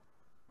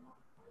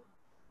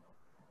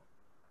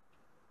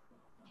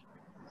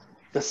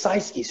 The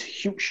size is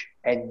huge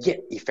and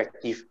yet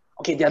effective.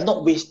 Okay, they are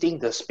not wasting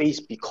the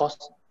space because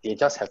they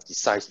just have the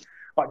size,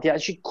 but they're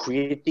actually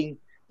creating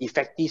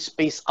effective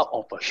space out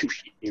of a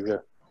huge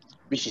area,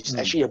 which is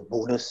actually a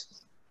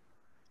bonus.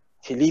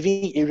 Okay,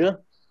 living area.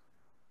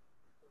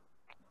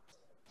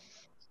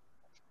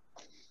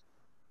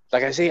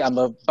 Like I say, I'm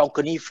a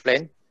balcony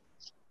fan,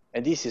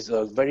 and this is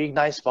a very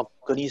nice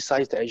balcony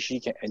size that actually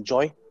can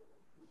enjoy.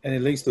 And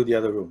it links to the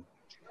other room.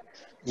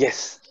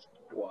 Yes.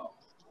 Wow.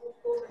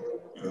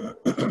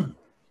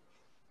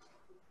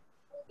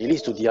 It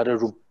leads to the other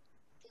room.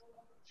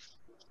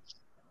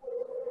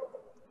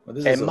 Well,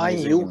 this and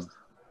mind you,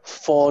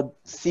 for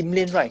Sim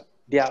Lim, right,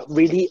 they are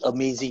really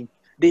amazing.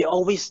 They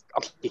always,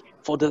 okay,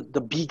 for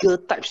the bigger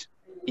types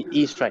it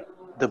is, right,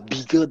 the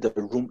bigger the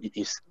room it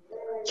is.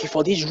 Okay,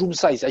 for this room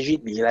size,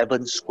 actually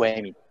 11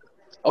 square meter.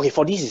 Okay,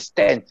 for this is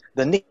 10.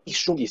 The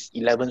next room is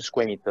 11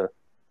 square meter.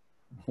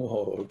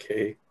 Oh,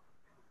 okay.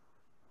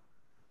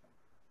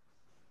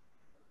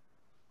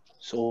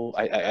 So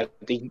I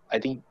think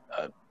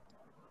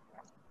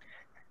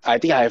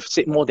I have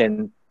said more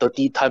than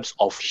 30 times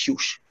of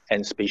huge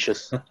and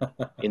spacious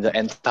in the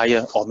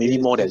entire, or maybe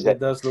more than that. It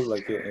does look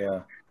like it,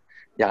 yeah.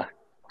 Yeah.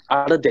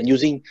 Other than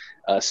using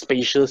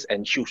spacious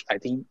and huge, I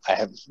think I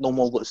have no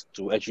more words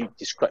to actually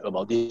describe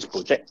about this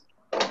project.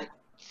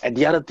 And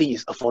the other thing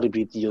is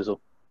affordability also.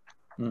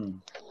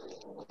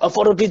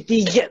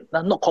 Affordability, yet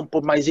not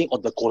compromising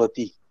on the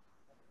quality.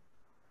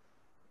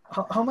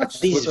 How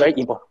much? This is very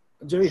important.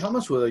 Jerry, how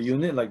much would a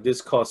unit like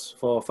this cost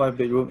for a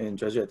 5-bedroom in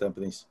Treasure at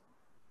Tampines?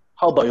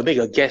 How about you make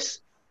a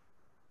guess?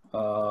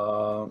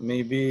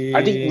 Maybe.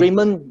 I think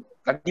Raymond,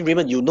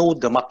 you know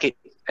the market,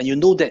 and you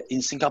know that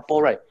in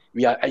Singapore, right,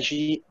 we are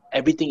actually,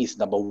 everything is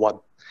number one.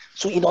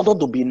 So in order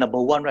to be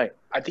number one, right,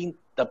 I think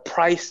the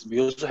price we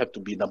also have to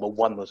be number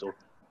one also.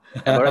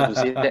 Am I right to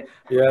say that?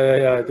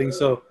 Yeah, I think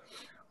so.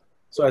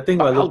 So I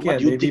think we're looking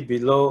at maybe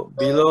below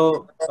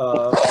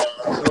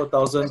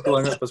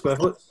 1,200 per square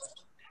foot.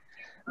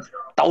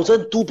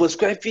 1,200 per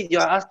square feet, you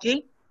are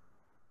asking?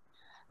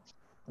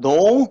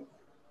 No.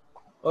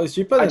 Oh, it's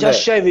cheaper than I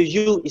just share with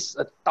you, it's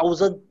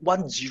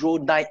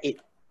 1098.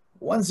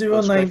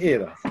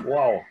 1098.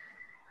 Wow.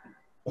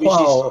 Which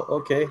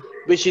okay.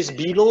 Which is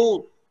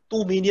below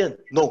 2 million.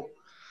 No.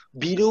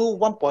 Below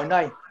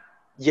 1.9,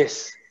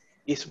 yes,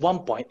 it's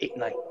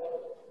 1.89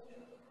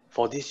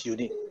 for this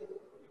unit.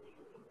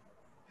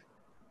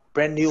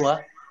 Brand new,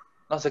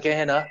 not second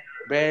hand,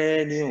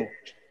 brand new.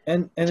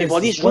 And Okay, for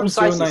it's this room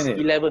size is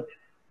 1098. 11.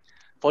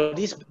 For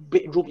this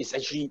bedroom is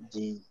actually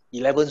the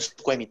 11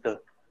 square meter.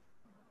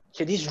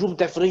 Okay, this room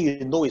definitely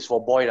you know is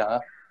for boy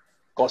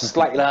Got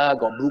slide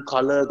got blue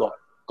color, got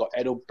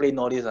aeroplane,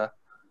 all this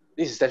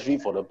This is actually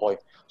for the boy.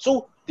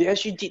 So they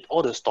actually did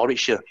all the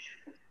storage here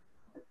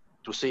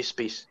to save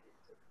space.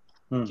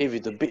 Okay,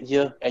 with the bed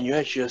here, and you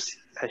actually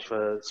have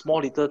a small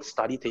little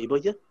study table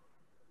here.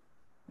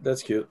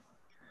 That's cute.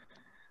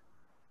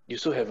 You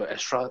still have an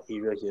extra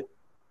area here.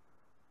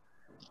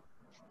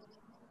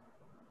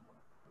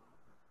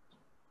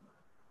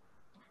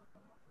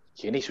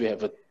 Okay, next we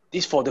have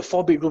this for the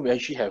 4-bedroom. We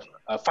actually have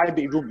a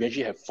 5-bedroom. We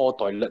actually have 4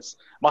 toilets.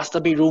 Master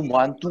bedroom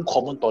 1, 2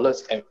 common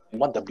toilets, and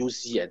 1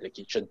 WC at the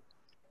kitchen.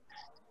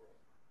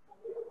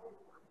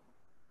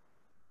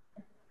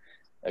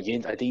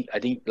 Again, I think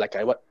like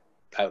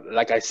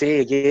I say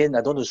again,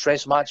 I don't want to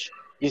stress much.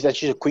 It's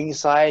actually a queen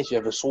size. You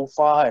have a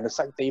sofa and a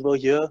side table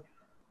here.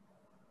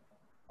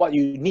 What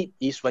you need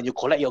is when you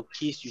collect your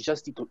keys, you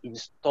just need to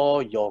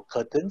install your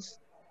curtains.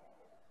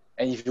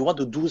 And if you want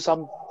to do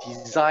some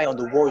design on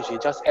the walls, you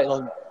just add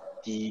on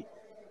the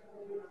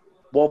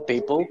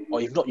wallpaper,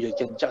 or if not, you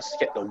can just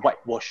get the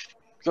whitewash.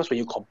 Because when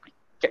you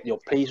get your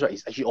place right,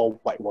 it's actually all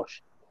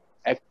whitewash.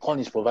 Aircon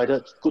is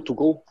provided, good to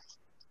go.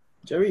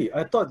 Jerry,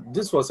 I thought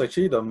this was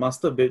actually the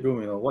master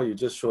bedroom, what you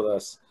just showed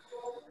us.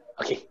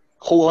 Okay,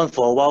 hold on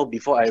for a while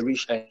before I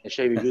reach and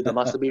share with you the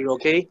master bedroom,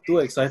 okay? Too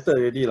excited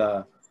already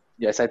lah.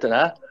 You're excited,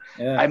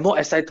 Yeah. I'm more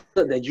excited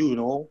than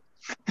you,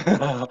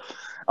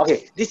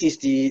 Okay, this is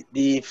the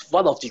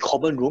one of the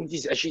common room.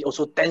 This is actually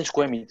also 10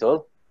 square meter.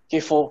 Okay,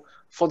 for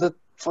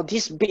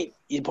this bed,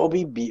 it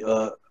probably be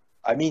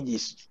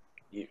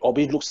it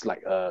probably looks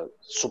like a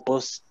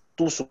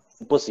two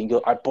super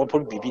single. I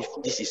probably believe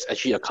this is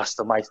actually a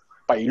customized,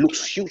 but it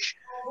looks huge.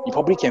 You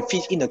probably can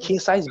fit in a king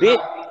size bed,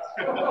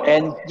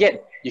 and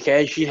yet you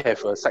can actually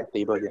have a side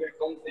table here.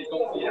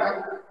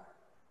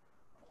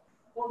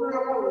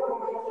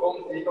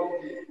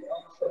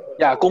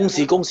 Yeah, 恭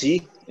喜恭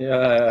喜.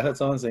 Yeah, I heard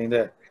someone saying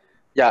that.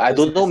 Yeah, I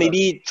don't know,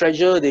 maybe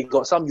Treasure, they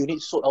got some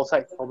units sold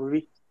outside,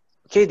 probably.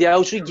 Okay, they are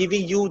actually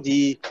giving you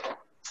the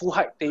full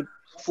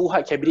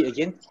height cabinet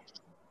again.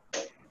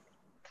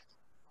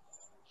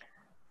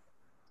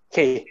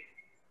 Okay,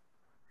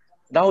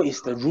 now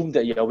is the room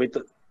that you are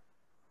waited.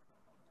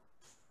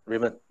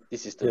 Raymond,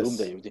 this is the room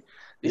that you waited.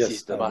 This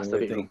is the master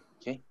bedroom.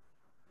 Okay.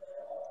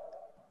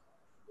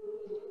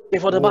 Okay,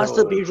 for the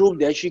master bedroom,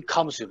 they actually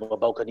comes with a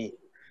balcony.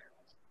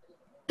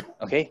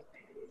 Okay,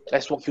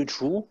 let's walk you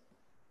through.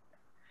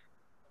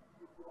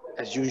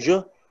 As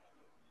usual,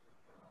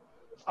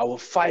 our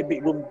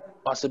 5-bedroom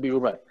master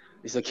bedroom, right?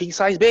 It's a king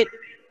size bed.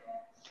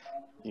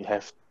 You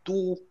have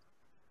 2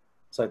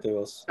 side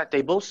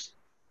tables.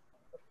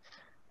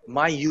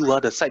 Mind you,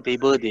 the side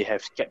table, they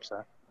have caps.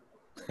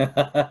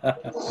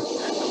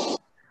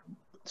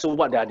 So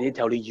what are they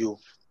telling you?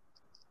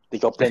 They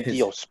got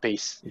plenty of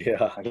space.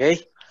 Yeah. Okay.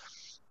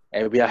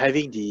 And we are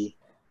having the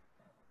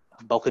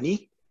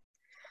balcony.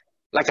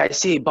 Like I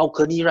say,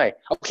 balcony, right?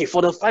 Okay,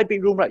 for the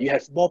 5-bedroom, right, you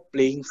have more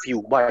playing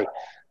field. Why?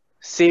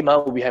 Same,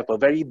 we have a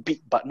very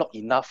big but not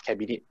enough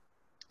cabinet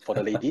for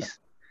the ladies.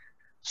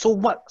 So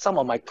what some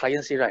of my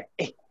clients say, right?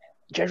 Hey,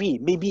 Jerry,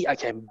 maybe I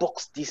can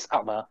box this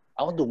up.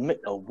 I want to make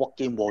a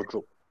walk-in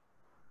wardrobe.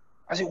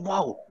 I said,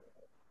 wow,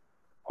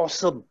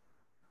 awesome.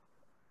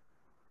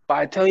 But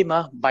I tell him,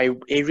 my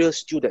area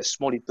still that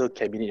small little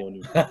cabinet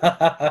only.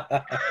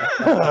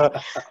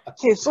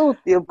 Okay, so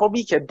they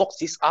probably can box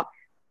this up.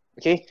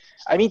 Okay,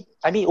 I mean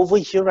over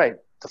here, right?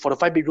 For the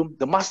 5-bedroom,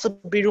 the master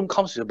bedroom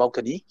comes with a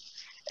balcony,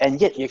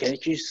 and yet you can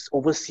actually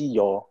oversee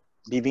your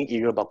living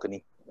area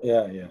balcony.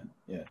 Yeah.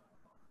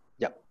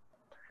 Yep.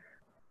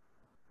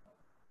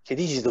 Okay,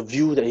 this is the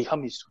view that he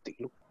comes to take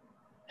a look.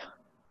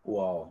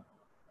 Wow,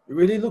 it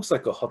really looks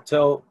like a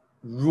hotel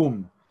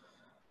room.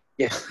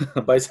 Yes.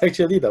 But it's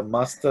actually the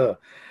master.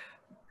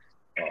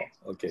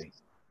 Oh, okay.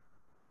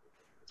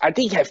 I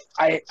think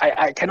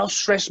I cannot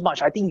stress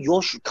much. I think you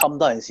all should come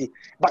down and see.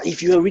 But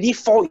if you already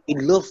fall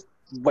in love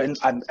when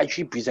I'm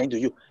actually presenting to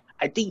you,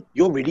 I think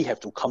you really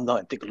have to come down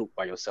and take a look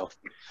by yourself.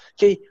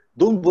 Okay,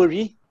 don't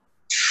worry.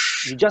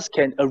 You just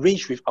can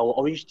arrange with our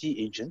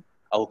OrangeTee agent,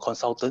 our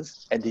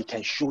consultants, and they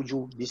can show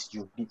you this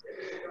unit.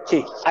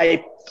 Okay,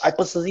 I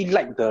personally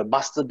like the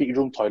master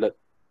bedroom toilet.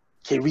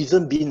 Okay,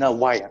 reason being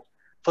why?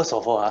 First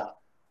of all,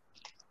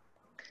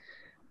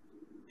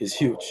 it's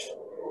huge.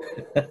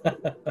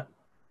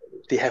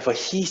 They have a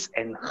his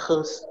and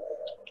hers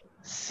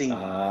sink.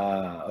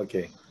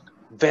 Okay.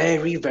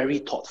 Very, very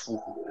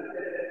thoughtful.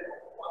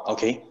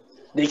 Okay,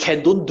 they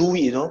don't do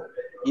it,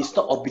 It's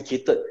not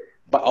obligated,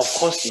 but of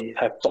course they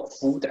have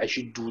thoughtful to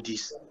actually do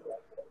this.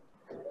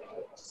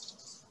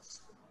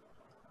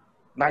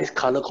 Nice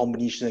color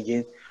combination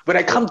again. When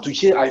I come to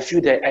here, I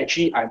feel that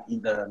actually I'm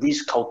in the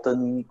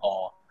Ritz-Carlton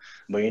or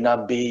Marina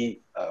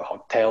Bay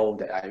hotel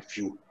that I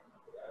feel.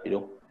 You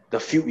know, the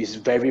view is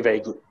very, very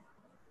good.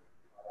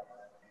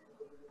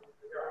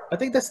 I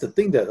think that's the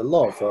thing that a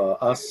lot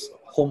of us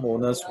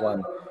homeowners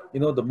want. You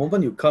know, the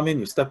moment you come in,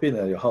 you step in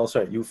at your house,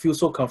 right? You feel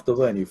so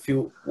comfortable and you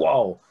feel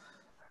wow,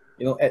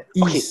 you know, at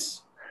Okay.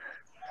 ease.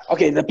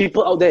 Okay, the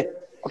people out there,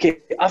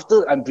 okay,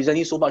 after I'm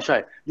presenting so much,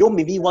 right, you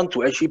maybe want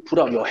to actually put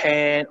out your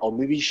hand or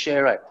maybe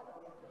share, right?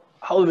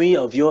 How many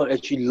of you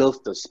actually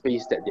love the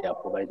space that they are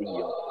providing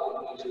you?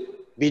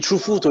 Be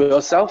truthful to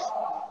yourself,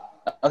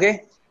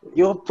 okay?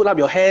 You put up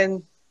your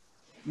hand,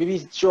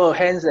 maybe show your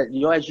hands that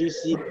you actually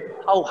see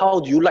how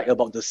do you like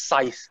about the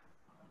size?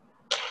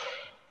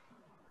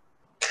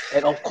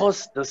 And of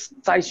course, the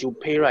size you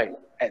pay, right,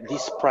 at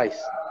this price.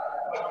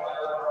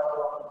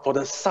 For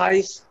the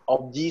size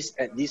of this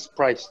at this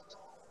price,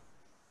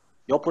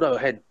 you all put up your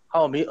hand.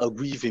 How many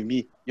agree with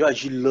me? You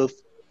actually love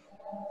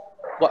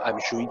what I'm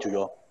showing to you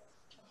all.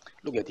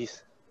 Look at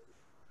this.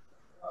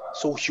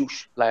 So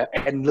huge, like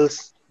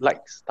endless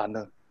light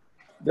stunner.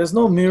 There's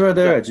no mirror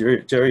there,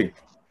 Yeah. Jerry.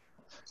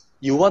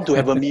 You want to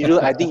have a mirror,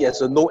 I think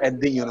there's a no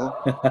ending, you know.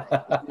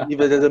 If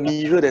there's a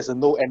mirror, there's a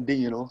no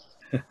ending, you know.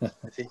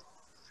 See?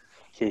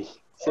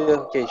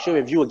 Okay, share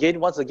with you again.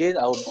 Once again,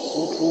 I'll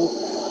go through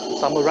to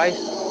summarize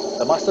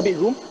the master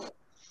bedroom.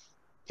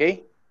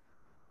 Okay.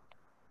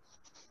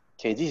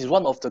 Okay, this is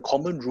one of the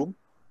common room.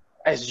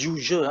 As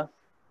usual,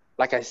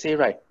 like I say,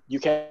 right, you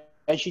can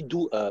actually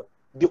do a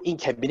built-in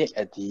cabinet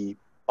at the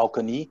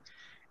balcony.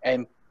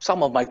 And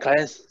some of my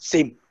clients,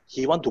 same,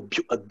 he want to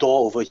build a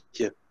door over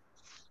here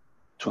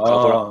to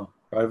cover up.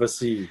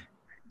 Privacy.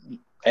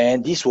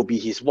 And this will be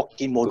his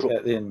walk-in To wardrobe.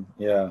 add in,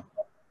 yeah.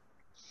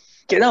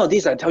 Okay,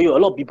 nowadays I tell you, a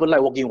lot of people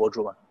like walk-in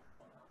wardrobe.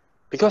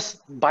 Because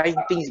buying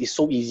things is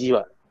so easy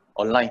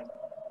online.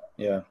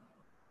 Yeah.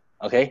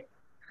 Okay?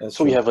 That's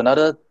So true. we have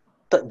another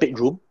third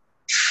bedroom.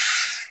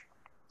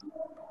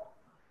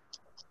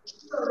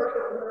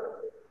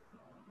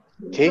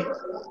 Okay,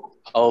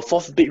 our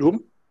fourth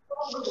bedroom.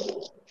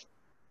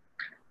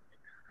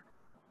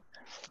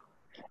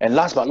 And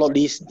last but not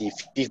least, the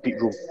fifth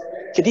bedroom.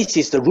 Okay, this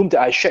is the room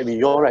that I shared with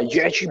you all, right?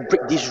 You actually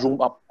break this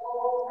room up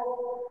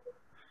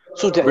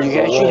so that Break you the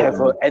can actually wall, have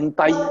you an mean?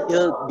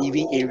 entire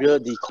living area.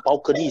 The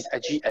balcony is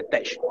actually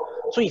attached.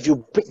 So if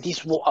you break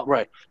this wall up,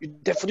 right, you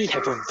definitely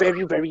have a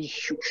very, very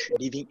huge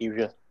living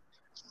area.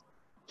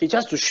 Okay,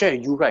 just to share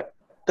with you, right,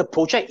 the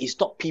project is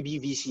not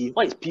PVC.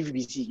 What is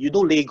PVC? You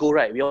know Lego,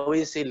 right? We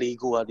always say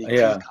Lego, they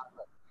Yeah. precast.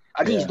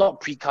 I think Yeah. it's not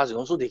precast, you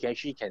know, so they can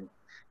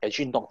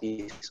actually knock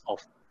this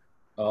off.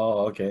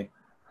 Oh, okay.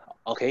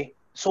 Okay,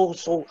 so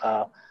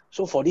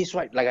for this,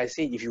 right, like I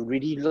said, if you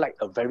really like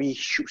a very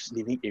huge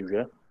living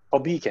area,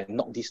 probably you can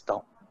knock this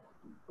down.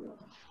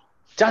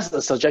 Just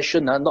a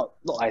suggestion, not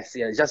I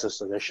say, just a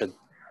suggestion.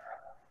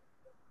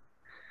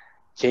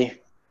 Okay,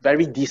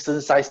 very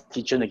decent sized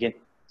kitchen again.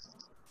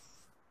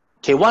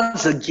 Okay,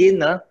 once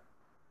again,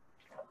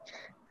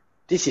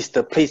 this is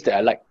the place that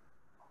I like,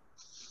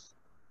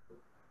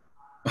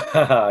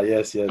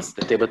 Yes, yes.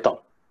 the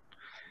tabletop.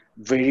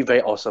 Very,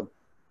 very awesome.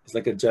 It's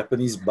like a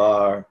Japanese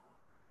bar.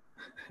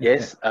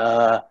 Yes.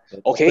 The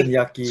Okay.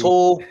 teppanyaki.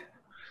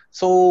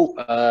 So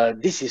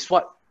this is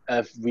what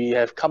we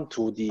have come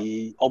to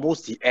the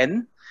almost the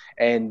end,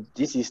 and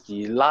this is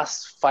the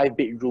last 5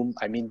 bedroom.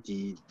 I mean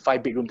the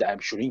 5 bedroom that I'm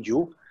showing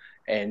you.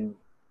 And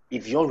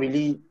if you all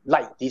really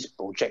like this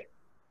project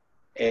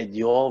and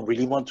you all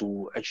really want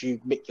to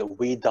actually make your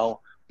way down,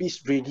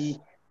 please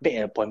really make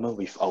an appointment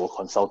with our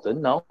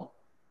consultant now.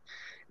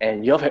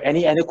 And you all have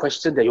any other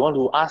question that you want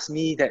to ask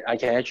me that I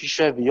can actually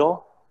share with you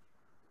all?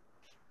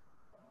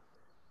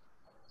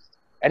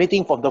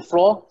 Anything from the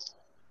floor?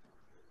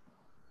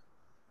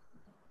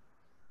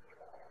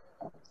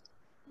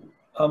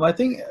 I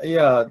think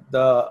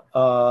the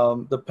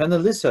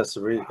panelists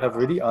have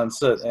really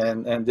answered,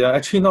 and there are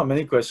actually not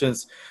many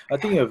questions. I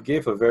think you have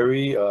gave a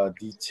very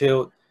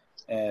detailed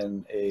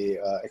and a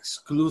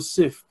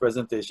exclusive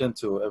presentation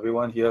to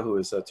everyone here who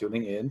is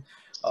tuning in.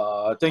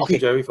 Thank you, Okay.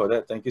 Jerry, for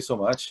that. Thank you so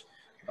much.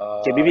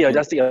 Okay, maybe I'll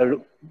just take a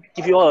look,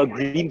 give you all a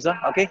glimpse,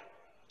 okay?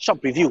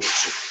 Shop review.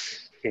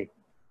 Okay.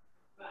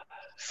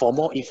 For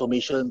more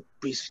information,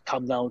 please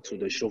come down to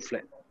the show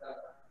flat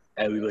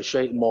and we will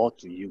share it more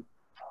to you.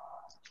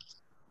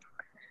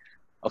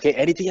 Okay,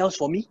 anything else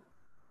for me?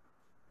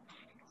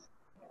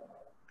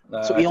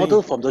 So in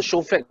order from the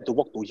show flat to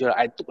walk to here,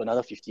 I took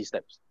another 50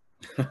 steps.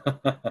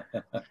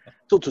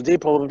 So today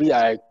probably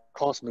I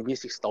crossed maybe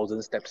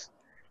 6,000 steps.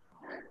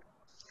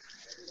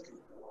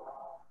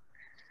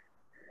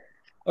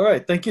 All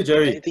right, thank you,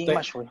 Jerry. Anything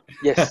much for you?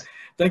 Yes.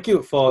 Thank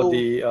you for So-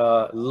 the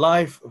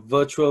live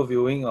virtual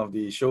viewing of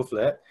the show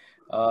flat.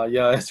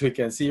 Yeah, as we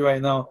can see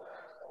right now,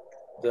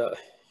 the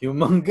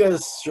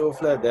humongous show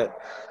flat that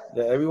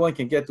everyone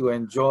can get to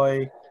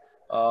enjoy.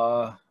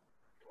 I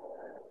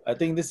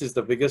think this is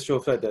the biggest show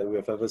flat that we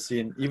have ever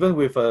seen. Even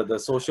with the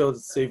social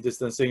safe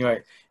distancing,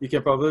 right? You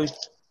can probably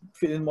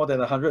fit in more than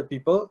 100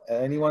 people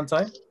at any one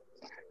time.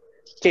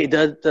 Okay,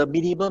 the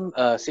minimum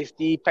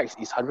safety packs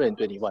is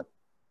 121.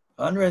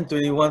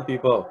 121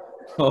 people.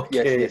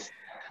 Okay. Yes.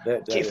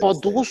 Okay, That for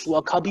is- those who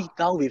are coming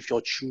down with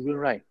your children,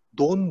 right?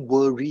 don't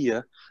worry,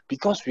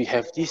 because we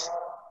have this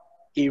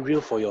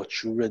area for your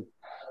children.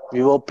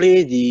 We will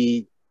play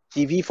the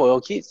TV for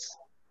your kids.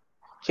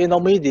 Okay,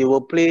 normally they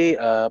will play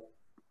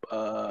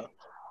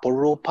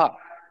Poro Park,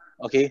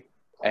 okay,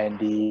 and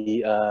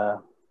the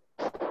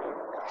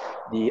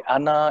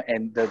Anna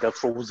and the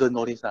Frozen,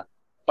 all this.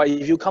 But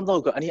if you come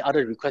down with any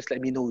other request, let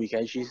me know. We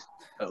can actually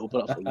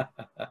open up for you.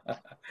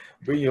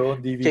 Bring your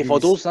own DVDs. Okay, for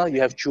those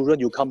you have children,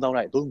 you come down,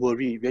 right? Don't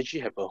worry, we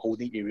actually have a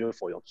holding area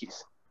for your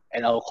kids.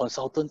 And our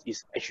consultant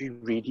is actually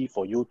ready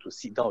for you to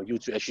sit down with you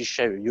to actually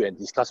share with you and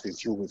discuss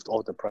with you with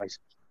all the price.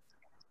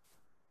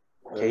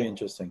 Very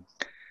interesting.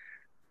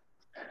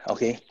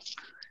 Okay.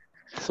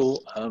 So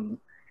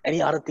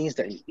any other things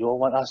that you all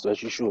want us to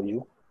actually show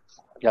you?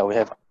 Yeah, we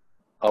have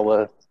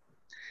our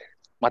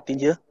Martin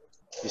here.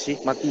 You see,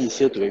 Martin is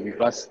here to be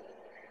with us.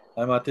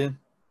 Hi, Martin.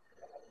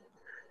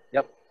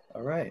 Yep.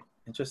 All right.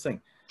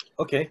 Interesting.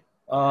 Okay.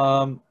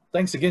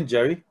 Thanks again,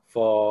 Jerry,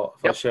 for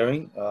Yep.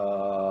 sharing.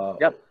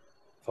 Yep.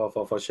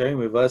 For sharing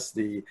with us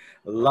the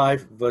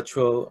live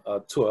virtual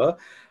tour.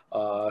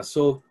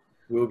 So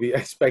we'll be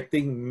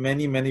expecting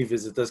many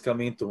visitors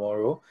coming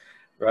tomorrow,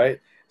 right?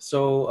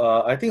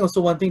 So I think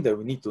also one thing that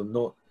we need to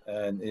note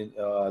and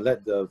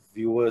let the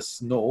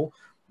viewers know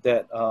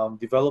that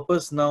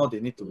developers now, they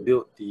need to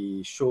build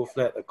the show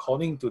flat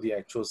according to the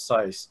actual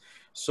size.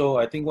 So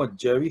I think what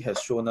Jerry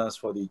has shown us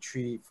for the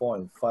 3, 4,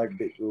 and 5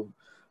 bedroom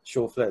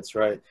show flats,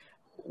 right?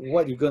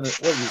 What you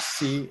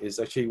see is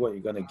actually what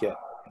you're gonna get,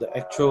 the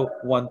actual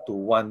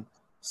 1-to-1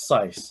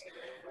 size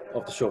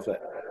of the show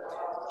flat.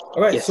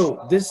 All right, Yes.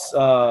 so this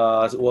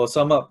will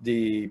sum up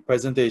the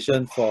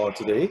presentation for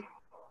today.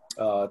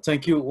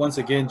 Thank you once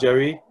again,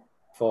 Jerry,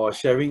 for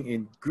sharing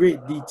in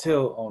great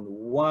detail on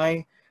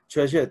why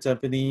Treasure at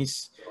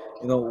Tampines,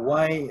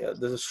 why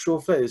the show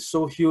flat is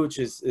so huge.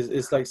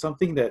 It's like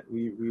something that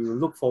we will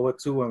look forward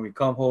to when we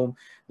come home.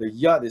 The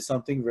yard is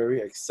something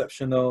very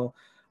exceptional.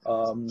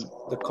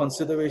 The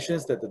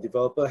considerations that the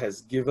developer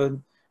has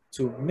given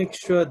to make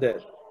sure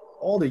that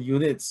all the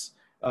units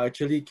are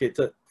actually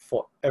catered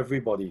for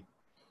everybody.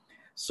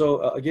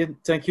 So again,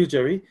 thank you,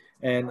 Jerry,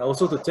 and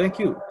also to thank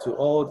you to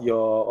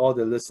all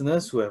the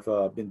listeners who have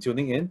been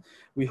tuning in.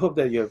 We hope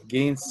that you have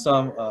gained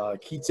some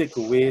key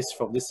takeaways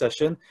from this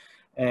session.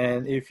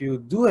 And if you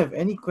do have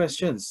any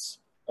questions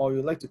or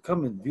you'd like to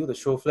come and view the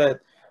show flat,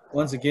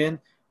 once again,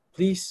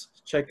 please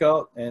check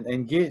out and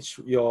engage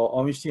your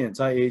OrangeTee and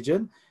Thai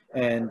agent,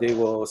 and they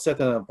will set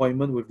an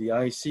appointment with the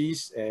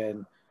ICs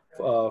and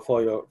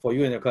for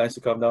you and your clients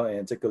to come down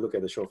and take a look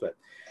at the show flat.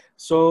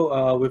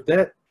 So with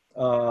that,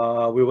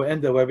 we will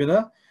end the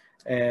webinar,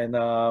 and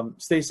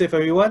stay safe,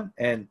 everyone,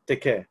 and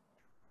take care.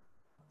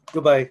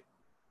 Goodbye.